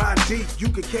 Ride deep, you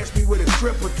can catch me with a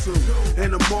grip or two.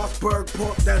 And a Mossberg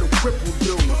pump that'll cripple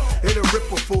dudes. It'll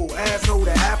rip a fool, asshole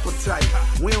the appetite.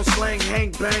 We don't slang,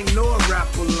 hang, bang, nor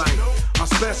rapper like. I'm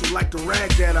special like the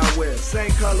rag that I wear.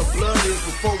 Same color blood is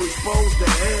before we expose the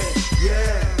head.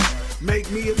 Yeah. Make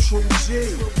me a true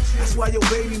G. That's why your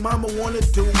baby mama wanna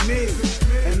do me.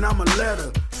 And I'ma let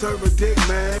her serve her dick,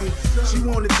 man. She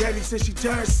wanted daddy since she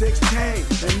turned 16.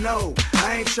 And no,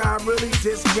 I ain't trying really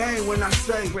this game when I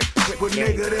say, but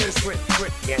nigga this.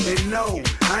 And no,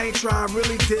 I ain't trying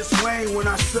really this Wayne when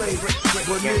I say,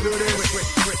 but nigga this.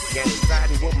 Gang.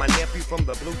 Siding with my nephew from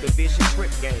the Blue Division.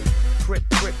 Crip gang. Crip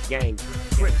gang.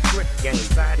 Crip gang.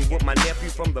 Siding with my nephew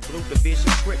from the Blue Division.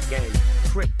 Crip gang.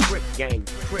 Crip gang.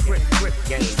 Crip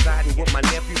gang. Siding with my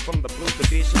nephew from the Blue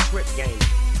Division. Crip gang.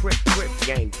 Crip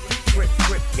gang. Crip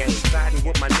gang. Siding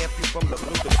with my nephew from the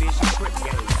Blue Division. Crip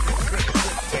gang. Crip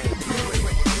gang.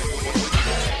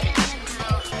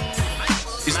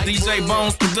 It's DJ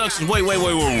Bones Productions. Wait.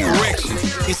 Correction.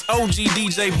 It's OG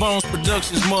DJ Bones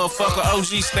Productions, motherfucker.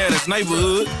 OG status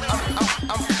neighborhood.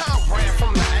 I'm ran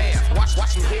from the ass.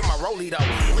 Watch me hit my rollie though.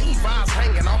 Levi's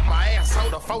hanging hanging off my ass, so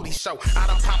the 40 show. I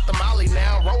done popped the molly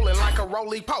now, rolling like a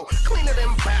roly-po. Cleaner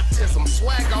than baptism,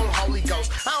 swag on Holy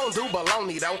Ghost. I don't do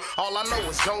baloney though, all I know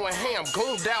is going ham.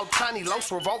 Gooned out, tiny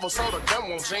los, revolver, so the gun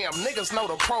won't jam. Niggas know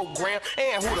the program,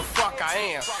 and who the fuck I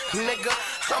am. Nigga,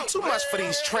 I'm too much for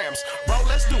these tramps. Bro,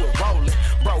 let's do it rollin'.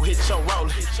 Bro, hit your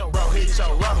rollin'. Bro, hit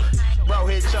your rollin'. Bro,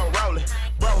 hit your rollin'.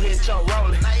 Bro, hit your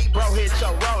rollin'. Bro, hit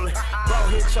your rollin'. Bro,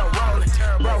 hit your rollin'.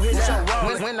 Bro, hit your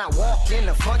rollin'. When I walk in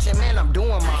the function, man, I'm doing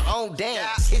my own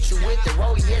dance. Hit you with the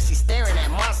rollie, yes, he's staring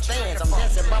at my stance. I'm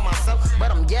dancing by myself,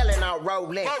 but I'm yelling out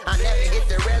rollin'. I never hit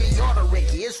the rally or the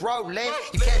Ricky, it's rollin'.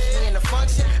 You catch me in the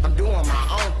function, I'm doing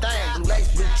my own thing. Blue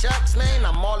lace, blue chucks, man,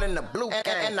 I'm all in the blue.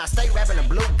 And I stay rapping the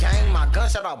blue gang. My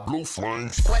gunshot out blue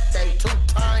flames. Sweat day 2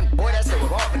 times, boy, that's the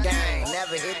revolver gang.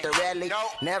 Never hit the rally,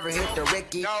 never hit the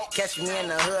Ricky. Catch me in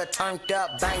the hood, turned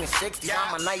up, banging 60s.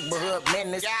 I'm a neighborhood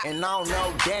menace, and I don't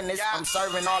know Dennis. I'm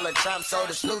serving all the trumps, so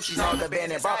the snoochies know the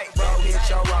business. Bro, hit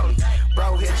your rolling.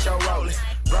 Bro, hit your rolling.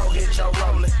 Bro, hit your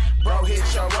rolling. Bro,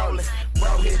 hit your rolling.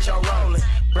 Bro, hit your rolling.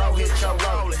 Bro, hit your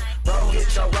rolling. Bro,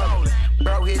 hit your rolling.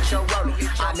 Bro, hit your rolling.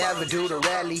 I never do the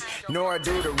rally, nor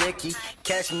do the Ricky.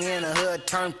 Catch me in the hood,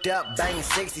 turned up, banging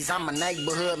 60s. I'm a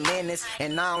neighborhood menace,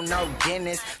 and I don't know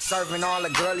Dennis. Serving all the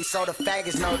girlies, so the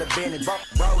faggots know the business.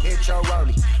 Bro, hit your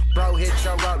rollie. Bro, hit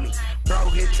your rollie. Bro,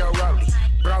 hit your rollie.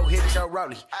 Bro, hit your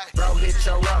rollie. Bro, hit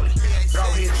your rollie. Bro,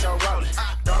 hit your rollie.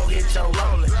 Bro, hit your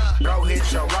rollie. Bro,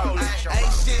 hit your rollie.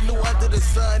 Ain't shit new under the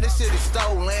sun, this shit is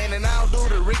stolen. And I don't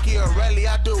do the Ricky or rally,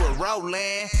 I do it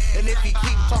rolling. And if he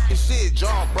keep talking shit,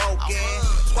 jaw broken.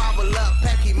 Squabble up,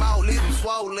 pack him out, leave him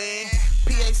swollen.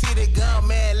 PAC the gun,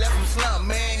 man, left him slump,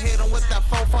 man. Hit him with that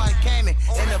 4-5 cannon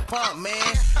in the pump, man.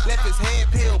 Left his head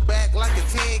peeled back like a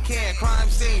tin can. Crime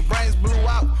scene, brains blew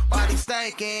out, body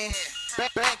stankin'.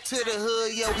 Back to the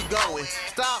hood, yeah, we going.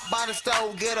 Stop by the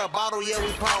stove, get a bottle, yeah, we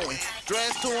pouring.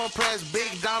 Dressed to impress, big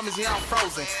diamonds, yeah, I'm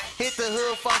frozen. Hit the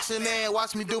hood function and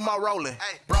watch me do my rolling.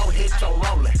 Bro, hit your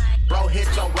rolling. Bro, hit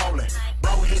your rolling.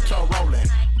 Bro, hit your rolling.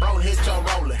 Bro, hit your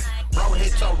rolling. Bro,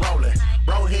 hit your rolling.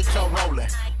 Bro, hit your rolling.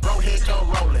 Bro, hit your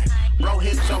rolling. Bro,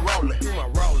 hit your rolling. Do my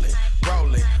rolling.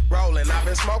 Rolling, rolling. I've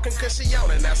been smoking cushion,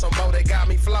 that's some boat that got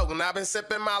me floating. I've been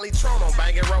sipping Molly Tron,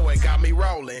 banging rolling, got me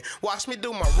rolling. Watch me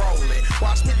do my rolling,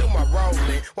 watch me do my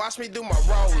rolling, watch me do my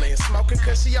rolling. Smoking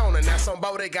cushion, that's some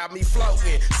boat that got me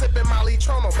floating. Sipping Molly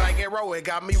Tron, banging rolling,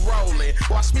 got me rolling.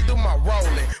 Watch me do my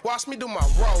rolling, watch me do my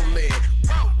rolling.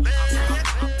 I'm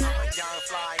a young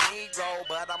fly Negro,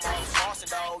 but I'm on sauce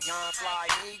though. Young fly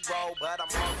Negro, but I'm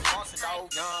on sauce though.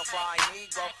 Young fly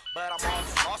Negro, but I'm on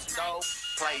sauce though.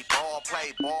 Play ball,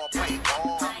 play ball, play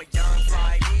ball. I'm a young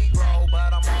fly Negro,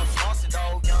 but I'm on sauce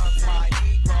though. Young fly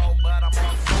Negro, but I'm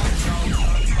on sauce though.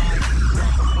 Young fly Negro,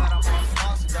 but I'm on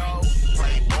sauce though.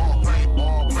 Play ball, play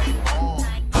ball, play ball.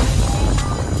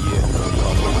 Yeah,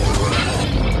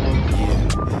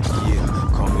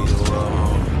 call me the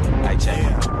I check.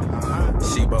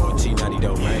 C-Bo and T90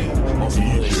 though, man. On some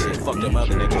good shit. Fuck them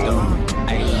other niggas though.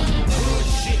 Hey, good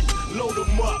shit, load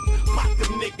them up. Pop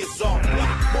them niggas off.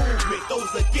 Block movement,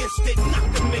 those against it,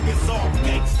 knock them niggas off.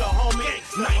 Gangsta homie,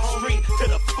 9th Street to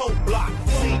the 4th block.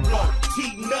 C-Bo,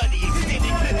 T-Nutty,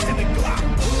 extended clips in the Glock.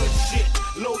 Good shit,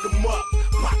 load them up.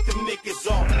 Pop them niggas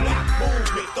off. Block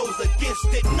movement, those against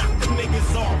it, knock them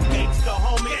niggas off. Gangsta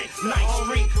homie, 9th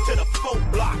Street to the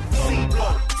 4th block.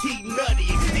 C-Bo, T-Nutty,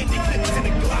 extended clips in the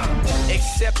Glock.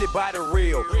 Accepted by the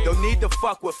real, don't need to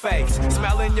fuck with fakes.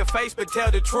 Smile in your face, but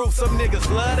tell the truth. Some niggas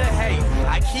love to hate.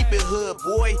 I keep it hood,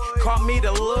 boy. Call me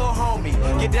the little homie.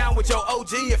 Get down with your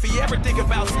OG if he ever think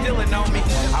about stealing on me.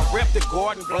 I rep the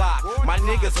Gordon block. My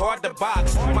niggas hard to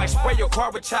box. Might spray your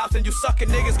car with chops and you suckin'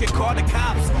 niggas can call the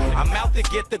cops. I'm out to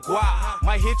get the guap.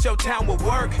 Might hit your town with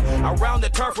work. Around the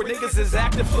turf where niggas is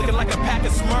active, looking like a pack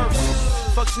of Smurfs.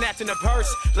 Fuck snatching a purse.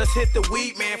 Let's hit the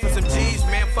weed, man, for some G's,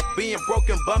 man. Fuck being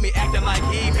broken bummy, acting like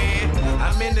he, man.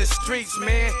 I'm in the streets,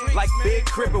 man, like Big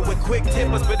Crippin with quick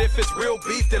tippers. But if it's real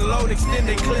beef, then load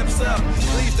extended clips up.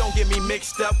 Please don't get me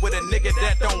mixed up with a nigga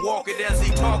that don't walk it as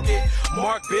he talk it.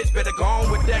 Mark, bitch, better go on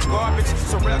with that garbage.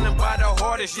 Surrounded by the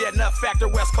hardest, yet enough factor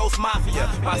West Coast Mafia.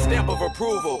 My stamp of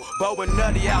approval, Bo and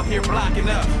Nutty out here blocking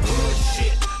up. Good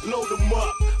shit, load them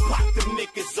up. Pop them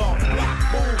niggas off. Block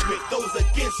movement, those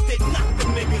against it, knock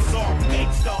them niggas off.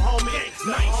 Gangsta homie,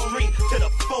 9th Street to the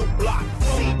 4th block.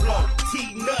 C-Bo,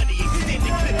 T-Nutty,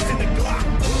 extended clips in the Glock.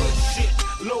 Good shit,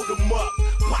 load them up.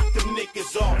 Pop them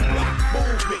niggas off. Block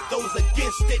movement, those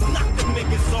against it, knock them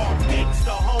niggas off.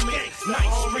 Gangsta homie,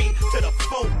 9th Street to the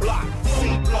 4th block.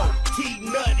 C-Bo,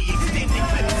 T-Nutty, extended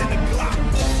clips in the Glock.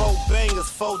 4 bangers,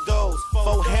 4 doors,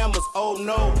 4 hammers, cause oh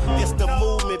no, it's the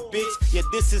movement, bitch. Yeah,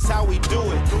 this is how we do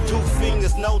it. 2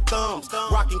 fingers, no thumbs,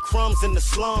 rocking crumbs in the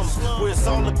slums, where it's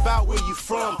all about where you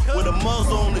from, with a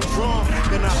muzzle on the drum.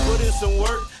 Then I put in some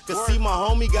work, cause see my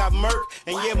homie got murked,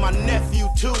 and yeah, my nephew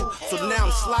too. So now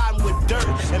I'm sliding with dirt,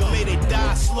 and may they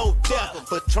die slow death,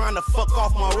 but trying to fuck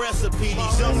off my recipe.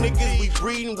 These young niggas we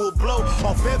breeding will blow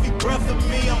off every breath of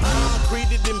me. I'm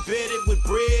concreted, embedded with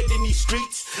bread in these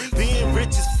streets. Being rich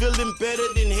is feeling better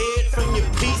than head from your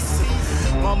piece.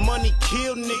 My money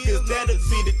kill niggas, that'll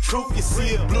be the truth. You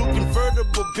see a blue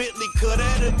convertible Bentley, cause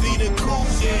that'll be the coupe.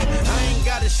 Yeah, I ain't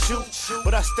gotta shoot,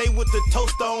 but I stay with the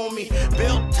toaster on me.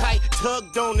 Belt tight,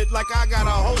 tugged on it like I got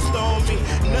a holster on me.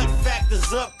 Nut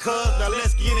factors up, cuz, now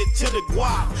let's get it to the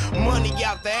guap. Money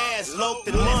out the ass, lope,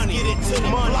 then let's get it to the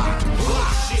block.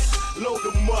 Block shit, load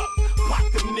them up,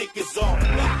 pop them niggas off.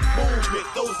 Block movement,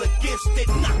 those against it,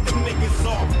 knock them niggas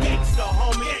off. Gangsta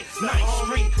homie, 9th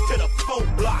Street to the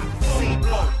 4th block.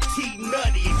 C-block,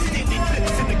 T-Nutty, extended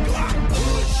clips in the Glock.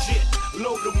 Good shit,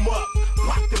 load them up,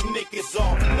 pop them niggas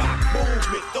off. Block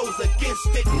movement, those against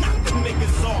it, knock them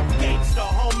niggas off. Gangsta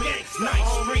homie,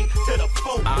 9th Street to the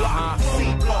 4th block.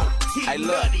 C-block,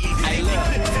 T-Nutty, extended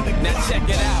clips in the Glock. Now check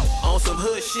it out, on some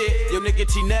hood shit, yo nigga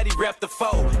T-Nutty rep the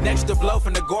 4. Next to blow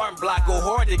from the garden block, go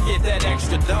hard to get that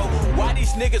extra dough. Why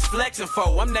these niggas flexing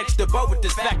for? I'm next to Bo with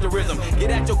this factorism.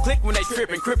 Get at your click when they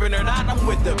trippin', Crippin or not, I'm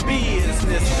with the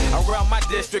business. Around my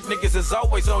district, niggas is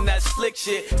always on that slick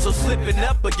shit. So slippin'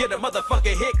 up, but get a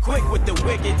motherfucker hit quick with the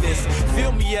wickedness.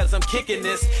 Feel me as I'm kicking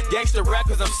this, gangster rap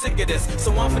cause I'm sick of this.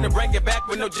 So I'm finna bring it back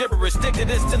with no gibberish. Stick to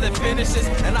this till it finishes,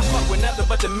 and I fuck with nothing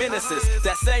but the menaces.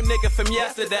 That same nigga from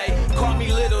yesterday, call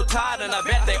me Little Todd, and I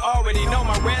bet they already know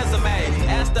my resume.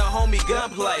 Ask the homie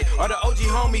Gunplay, or the OG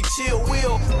homie Chill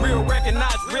Will. Real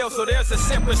recognize real, so there's a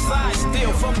separate side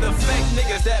still from the fake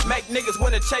niggas that make niggas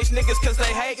wanna chase niggas cause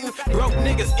they hating. Broke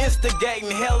niggas instigating,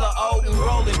 hella old and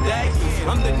rolling dating.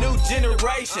 I'm the new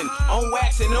generation, on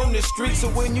wax and on the street. So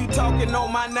when you talking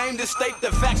on my name, to state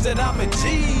the facts that I'm a G.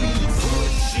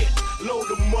 Good shit, load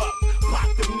them up,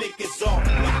 pop them niggas off.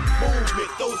 Block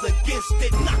movement, those against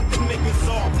it, knock them niggas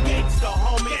off. Gangsta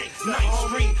homie, 9th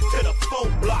Street to the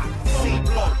 4th block.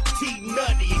 C-block,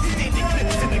 T-Nutty, extended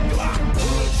clips in the Glock.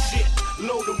 Good shit,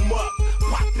 load them up,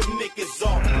 pop them niggas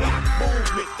off. Block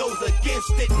movement, those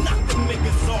against it, knock them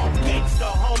niggas off. Gangsta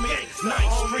homie,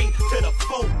 9th Street to the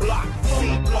 4th block.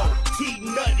 C-block,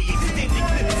 T-Nutty, extended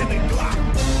clips in the Glock.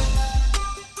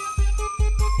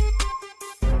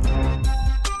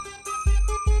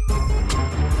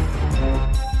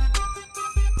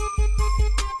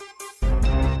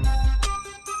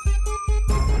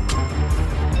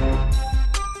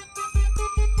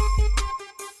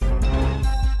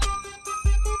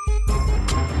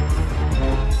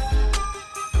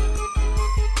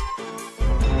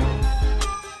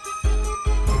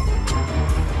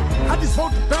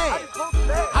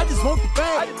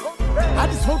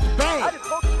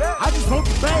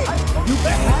 You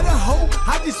can have a hoe,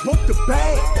 I just want the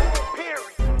bag.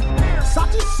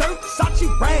 Sachi shirt, Sachi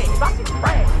rag.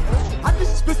 I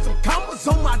just spit some commas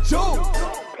on my jewels.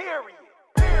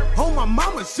 On my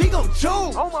mama, she gon'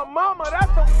 choose. On my mama,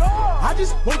 that's a dog. I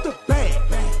just want the bag.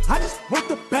 I just want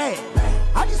the bag.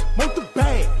 I just want the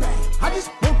bag. I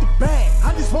just want the bag.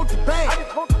 I just want the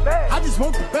bag. I just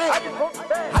want the bag.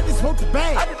 I just want the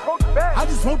bag. I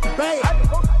just want the bag.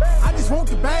 I just want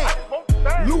the bag.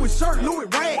 Louis shirt, Louis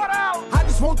rag. I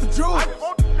just want the jewels.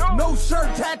 No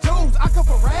shirt, tattoos. I come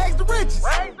from rags to riches.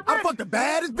 I fuck the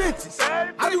baddest bitches.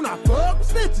 I do not fuck with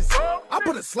snitches. I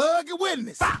put a slug in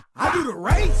witness. I do the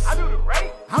race.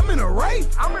 I'm in a race.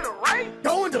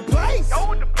 Going to place.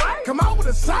 Come out with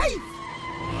a safe.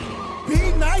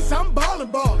 Be nice, I'm ballin'.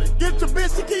 Get your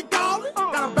bitch to keep calling.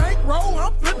 Got a bankroll,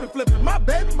 I'm flippin'. My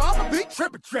baby mama be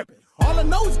trippin'. All I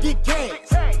know is get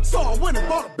gas. So I went and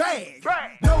bought a bag.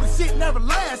 Know the shit never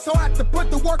lasts, so I have to put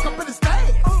the work up in the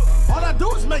stash. All I do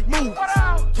is make moves.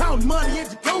 Count money in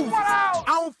jacuzzi. I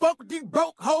don't fuck with these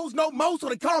broke hoes no more, so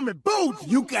they call me bougie.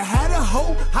 You can have a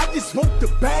hoe, I just want the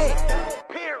bag.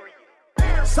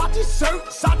 Sachi shirt,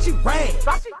 Sachi rag.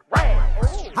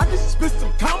 I just spit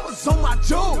some commas on my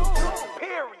jewels.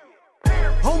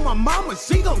 On my mama,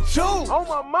 she gon' choose. On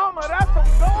my mama, that's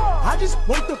a dog. I just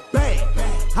want the bag.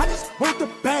 I just want the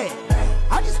bag.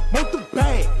 I just want the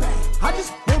bag. I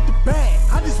just want the bag.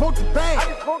 I just want the bag.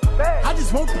 I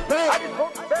just want the bag.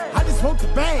 I just want the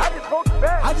bag. I just want the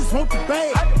bag. I just want the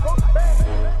bag.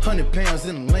 100 pounds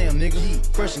in a lamb, nigga.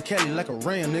 Fresh and Cali like a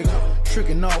ram, nigga.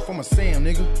 Tricking off on my Sam,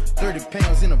 nigga. 30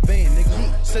 pounds in a van,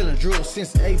 nigga. Selling drugs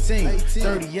since 18.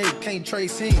 38, can't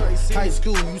trace him. High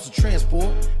school used to transport.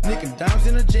 Nicking dimes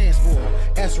in a jam sport.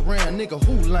 Ask around, nigga,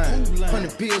 who line?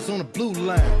 100 bills on the blue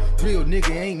line. Real nigga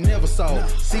ain't never saw.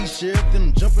 See sheriff, then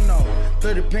I'm jumping off.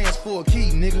 30 pounds for a key,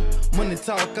 nigga. Money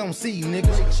talk, I don't see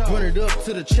niggas. Run it up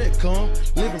to the check come.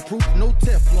 Living proof, no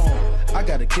Teflon. I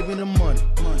gotta give me the money.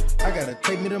 I gotta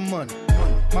take me the money.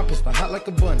 My pistol hot like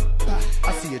a bunny.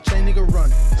 I see a chain nigga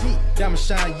running. Diamond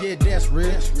shine, yeah, that's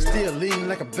real. Still lean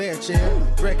like a bad chair.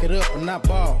 Rack it up and not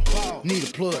ball. Need a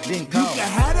plug, then call. You can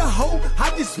have a hoe, I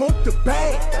just want the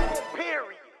bag.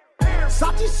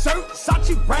 Sachi shirt,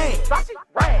 Sachi rag.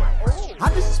 I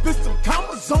just spit some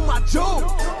commas on my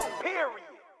jewels.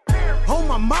 On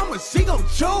my mama, she gon'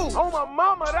 choose. On my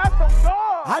mama, that's some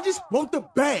dog. I just want the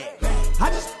bag. I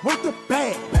just want the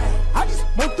bag. I just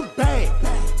want the bag.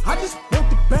 I just want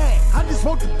the bag. I just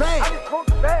want the bag.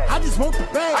 I just want the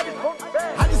bag. I just want the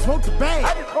bag. I just want the bag.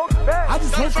 I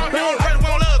just want the bag.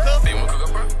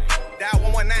 Dial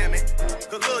 119, man.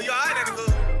 Cause look, you alright, nigga,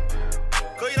 cuz.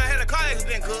 Cuz you done had a car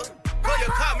accident, cuz. Cuz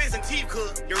your car missing teeth,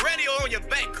 cuz. Your radio on your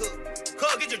back, cuz.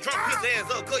 Cuz get your drunk piss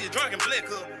ass up, cuz. You're drunk and black,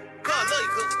 cuz. Cuz, love you,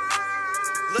 cuz.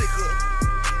 Love you, cuz.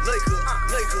 Love you, cuz.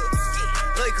 Love you, cuz.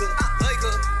 Love you, cuz. Love you,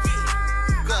 cuz.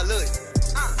 Cuz, love you.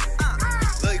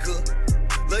 Love you, cuz.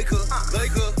 Love you, cuz. Love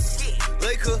you, cuz.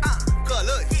 Love you, cuz. Cuz,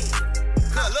 love you.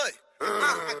 Cuz, love you.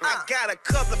 I got a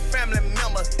couple of family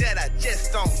members that I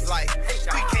just don't like.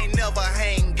 We can't never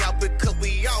hang out because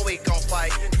we always gon'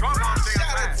 fight.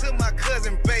 Shout out to my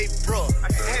cousin, babe, bro.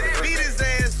 I had to beat his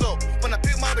ass up when I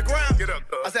picked him out the ground.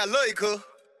 I said, I love you, cuz.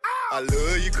 I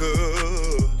love you,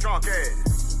 cuz. Drunk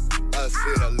ass. I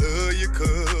said, I love you,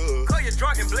 cuz. Cuz you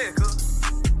drunk and bled, cuz.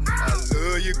 I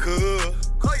love you, cuz.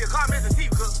 Cuz your car missing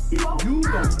teeth, cuz.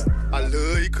 I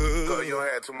love you, cuz. Cuz you don't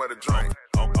have too much to drink.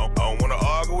 I don't wanna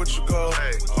argue with you, girl.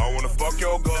 I don't wanna fuck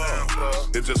your girl.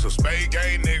 It's just a spade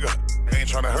game, nigga. Ain't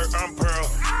tryna hurt, I'm pearl.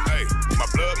 Hey,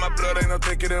 my blood ain't no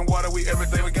thicker than water. We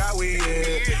everything we got, we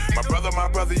in. My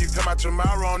brother, you come out your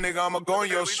mouth wrong, nigga. I'ma go on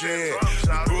your shit. We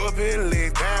grew up in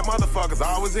lit, bad motherfuckers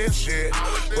always in shit.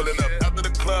 Pulling up after the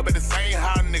club at the same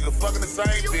hot nigga, fucking the same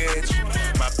bitch.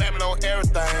 My family on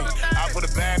everything. I put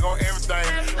a bag on everything.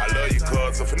 I love you,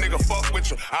 cuz. If a nigga fuck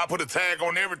with you, I put a tag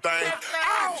on everything.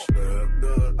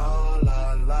 All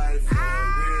our life for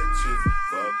riches.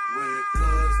 Fuck with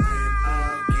cuz, then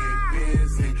I'll get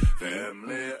busy.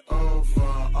 Family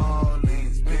over all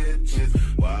these bitches.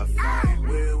 Why fight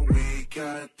when we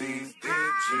got these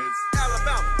ditches?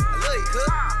 Alabama, I love you, cuz.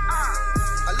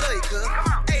 I love you, cuz.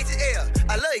 ATL,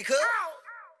 I love you, cuz.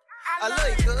 I love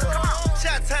you, cuz.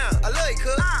 Chi-Town, I love you,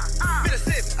 cuz.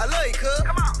 Mississippi, I love you, cuz.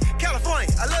 California,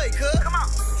 I love you, cuz.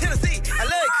 Tennessee, I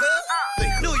love you, cuz.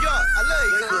 New York, I love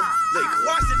you, cuz.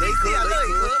 Washington, D.C., I love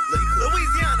you, cuz.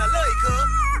 Louisiana, I love you, cuz.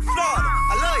 Florida,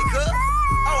 I love you, cuz.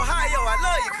 Ohio, I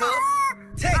love you, cuz.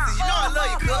 Texas, you know I love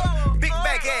you, cuz. Big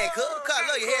back ass, cuz. Cuz I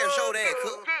love your hair and shoulder ass,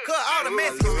 cuz. Cuz all the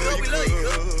Mexicans, cuz, we love you,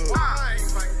 cuz.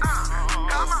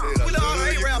 We love all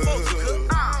the A-Rap folks, cuz.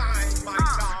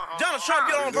 Donald Trump,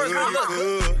 you're the only person we love,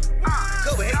 cuz.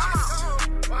 Cuz we hate you, cuz.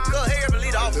 Cuz hate every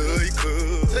leader off, cuz.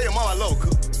 Tell your mama I love,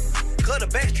 cuz. Cuz the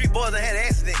Backstreet Boys done had an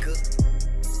accident, cuz.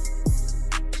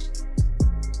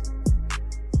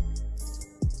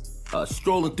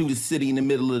 Strolling through the city in the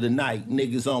middle of the night,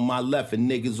 niggas on my left and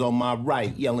niggas on my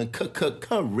right, yelling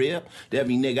 "Rip" to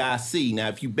every nigga I see. Now,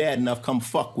 if you bad enough, come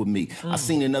fuck with me. I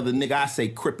seen another nigga, I say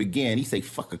Crip again. He say,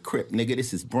 fuck a Crip, nigga,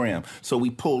 this is Bram. So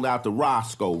we pulled out the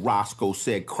Roscoe. Roscoe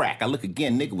said crack. I look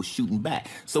again, nigga was shooting back.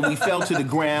 So we fell to the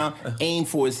ground, aimed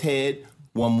for his head.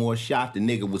 One more shot, the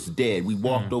nigga was dead. We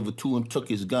walked over to him, took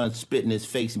his gun, spit in his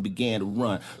face, and began to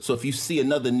run. So if you see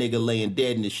another nigga laying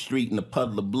dead in the street in a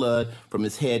puddle of blood from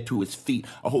his head to his feet,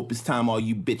 I hope it's time all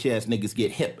you bitch-ass niggas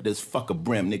get hip. This fuck a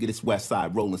Brim, nigga. This West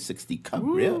Side rolling 60 cup,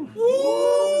 real.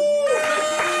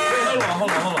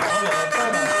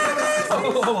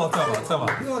 Hold on, time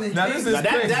out. Now this is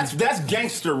crazy. That's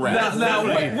gangster rap.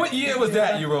 Now what year was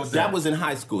that you wrote that? That was in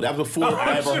high school. That was before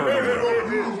I ever heard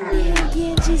of it.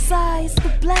 Size the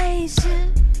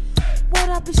blazing. What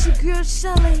up, it's your girl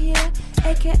Shella here,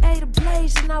 aka the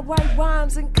Blazing. I write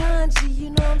rhymes in kanji, you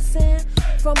know what I'm saying?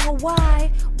 From Hawaii,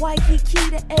 Waikiki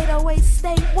to 808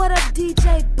 State. What up,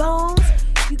 DJ Bones?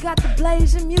 You got the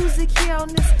Blazing music here on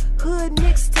this hood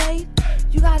mixtape.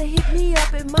 You gotta hit me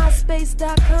up at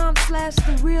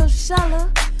myspace.com/TheRealShella.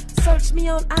 Search me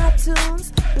on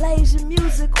iTunes, Blazing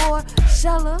Music or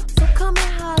Shella. So come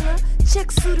and holla,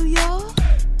 check Sudo, y'all.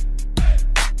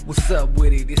 What's up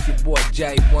with it? It's your boy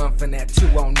J1 from that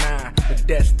 209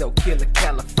 Modesto, Killer,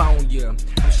 California. I'm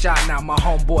shouting out my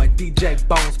homeboy DJ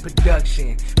Bones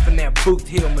Production from that Booth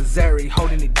Hill, Missouri,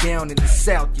 holding it down in the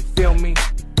South, you feel me?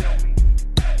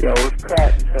 Yo, what's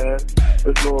crackin', cuz?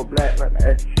 It's Lil Black, like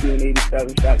the SQ and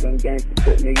 87 shotgun gang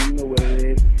support, nigga, you know what it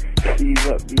is. B's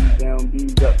up, B's down,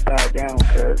 B's upside down,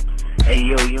 cuz. Hey,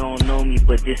 yo, you don't know me,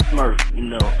 but this Smurf, you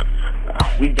know.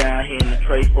 We down here in the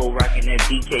Trey 4 rocking that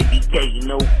BK, you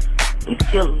know. Them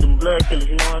killers, them blood killers,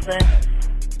 you know what I'm saying?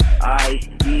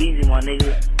 Alright, be easy, my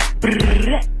nigga.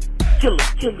 Killer.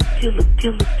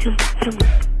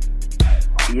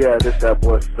 Yeah, this that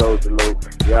boy Soldier Luke.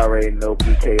 You already know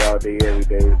BK all day, every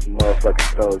day. It's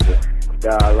motherfucking Soldier.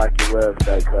 Y'all, I like your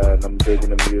website, cuz, I'm digging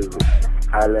the music.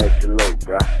 Holla at your low,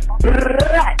 bruh.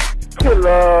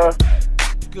 Killer.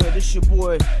 Good, this your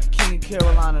boy King of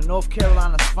Carolina, North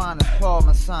Carolina's finest, Paul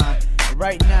Masson. And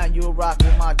right now you'll rock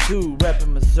with my dude reppin'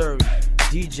 Missouri,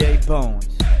 DJ Bones.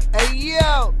 Hey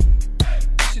yo,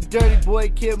 it's your dirty boy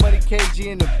Kid Money KG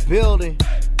in the building.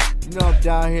 You know I'm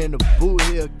down here in the boot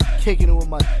here, kicking it with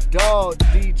my dog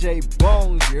DJ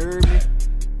Bones. You heard me?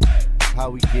 How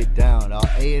we get down. Our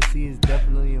ASC is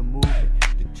definitely a movement.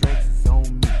 The drinks is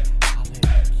on me. I'll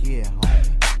let you homie.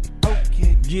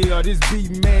 Okay. Yeah, this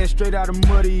beat man straight out of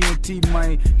Muddy and T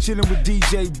man, chillin' with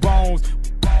DJ Bones.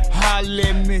 Holla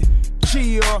at me,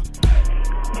 chill.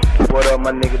 What up,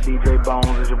 my nigga DJ Bones?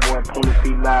 It's your boy Pony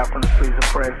Feet live from the streets of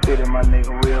Pratt City, my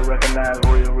nigga. Real recognize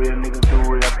real niggas do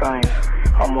real things.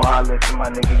 I'm gonna holler at you, my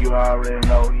nigga. You already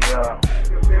know, yeah.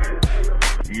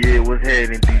 Yeah, what's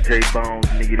happening, DJ Bones,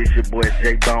 nigga? This your boy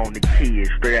J Bone, the kid,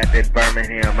 straight out that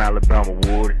Birmingham, Alabama,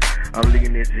 Woody. I'm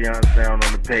looking at you, young sound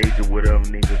on the page or whatever,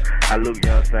 nigga. I look,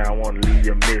 young sound, I wanna leave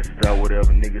your message or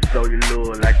whatever, nigga. Show you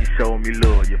love like you show me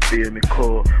love. You feel me,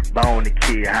 cool? Bone the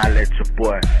kid, holla at your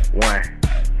boy. One.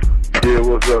 Yeah,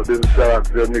 what's up? This is shout out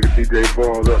to that nigga DJ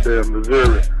Bones up there in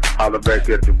Missouri. Holla back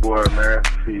at your boy, man.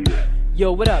 See ya.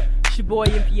 Yo, what up? It's your boy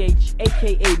MPH,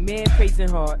 aka Man Praising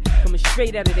Hard, coming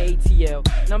straight out of the ATL.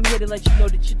 And I'm here to let you know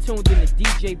that you're tuned in to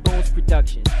DJ Bones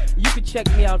Productions. You can check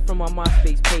me out from my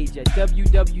MySpace page at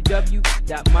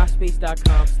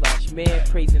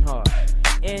www.myspace.com/manpraisingHard.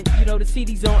 And you know the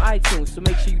CD's on iTunes, so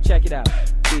make sure you check it out.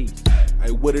 Peace.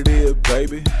 Hey, what it is,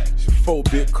 baby? It's your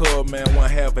 4-bit cub, man, one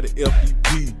half of the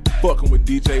FDP. Fucking with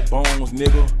DJ Bones,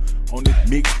 nigga, on this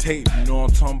mixtape, you know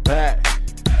what I'm talking about?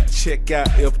 Check out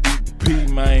FDP,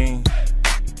 man.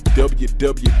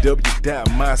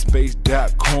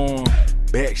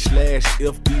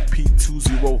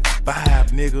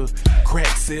 www.myspace.com/FDP205, nigga.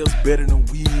 Crack sales better than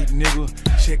weed, nigga.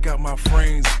 Check out my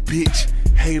friends, bitch,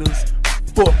 haters.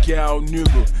 Fuck y'all,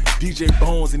 nigga. DJ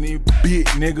Bones in this bit,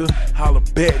 nigga. Holla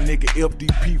back, nigga.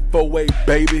 FDP 4A,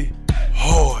 baby.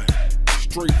 Hard.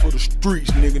 Straight for the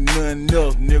streets, nigga. Nothing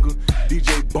else, nigga.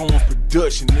 DJ Bones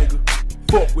Production, nigga.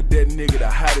 Fuck with that nigga, the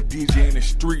hottest DJ in the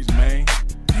streets, man.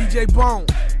 DJ Bones.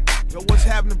 Yo, what's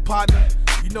happening, partner?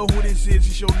 You know who this is.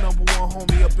 It's your number one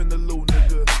homie up in the loop,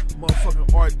 nigga.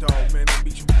 Motherfucking Art Dog, man. That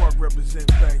Beach Park represent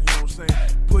thing, you know what I'm saying?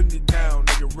 Putting it down,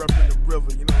 nigga, repping the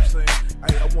river, you know what I'm saying?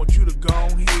 Hey, I want you to go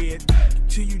ahead,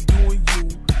 continue doing you,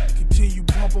 continue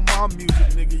pumping my music,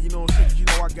 nigga, you know what I'm saying? 'Cause you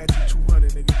know I got you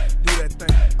 200, nigga. Do that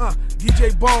thing.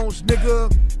 DJ Bones,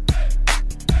 nigga.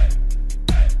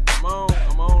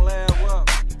 I'm on Lab Up.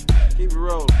 Keep it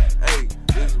rolling. Hey,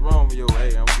 this is Romeo.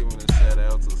 Hey, I'm giving a shout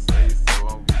out to Say So.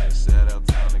 I'm giving a shout out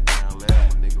to Underground Lab.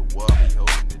 My nigga Wop, he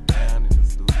holding it down in the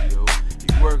studio. He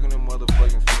working them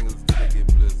motherfucking fingers till they get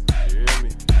blistered. You hear me?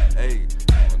 Hey,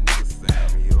 my nigga Sam,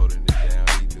 he holding it down.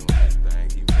 He doing his thing.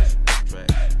 He messing the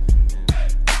tracks.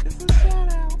 And it's a shout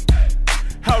out.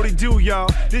 Howdy do, y'all.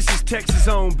 This is Texas'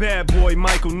 own bad boy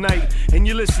Michael Knight, and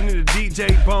you're listening to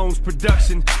DJ Bones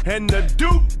Production and the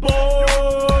Duke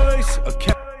Boys.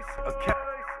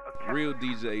 Real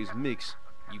DJs mix.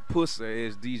 You pussy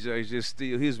ass DJs just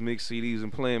steal his mix CDs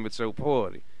and play them at your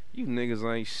party. You niggas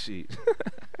ain't shit.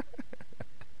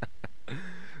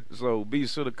 So be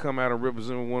sure to come out and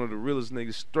represent one of the realest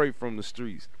niggas straight from the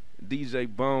streets. DJ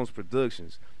Bones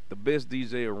Productions, the best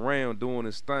DJ around doing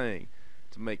his thing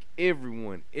to make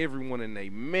everyone and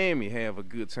their mammy have a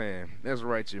good time. That's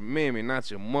right, your mammy, not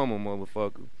your mama,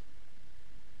 motherfucker.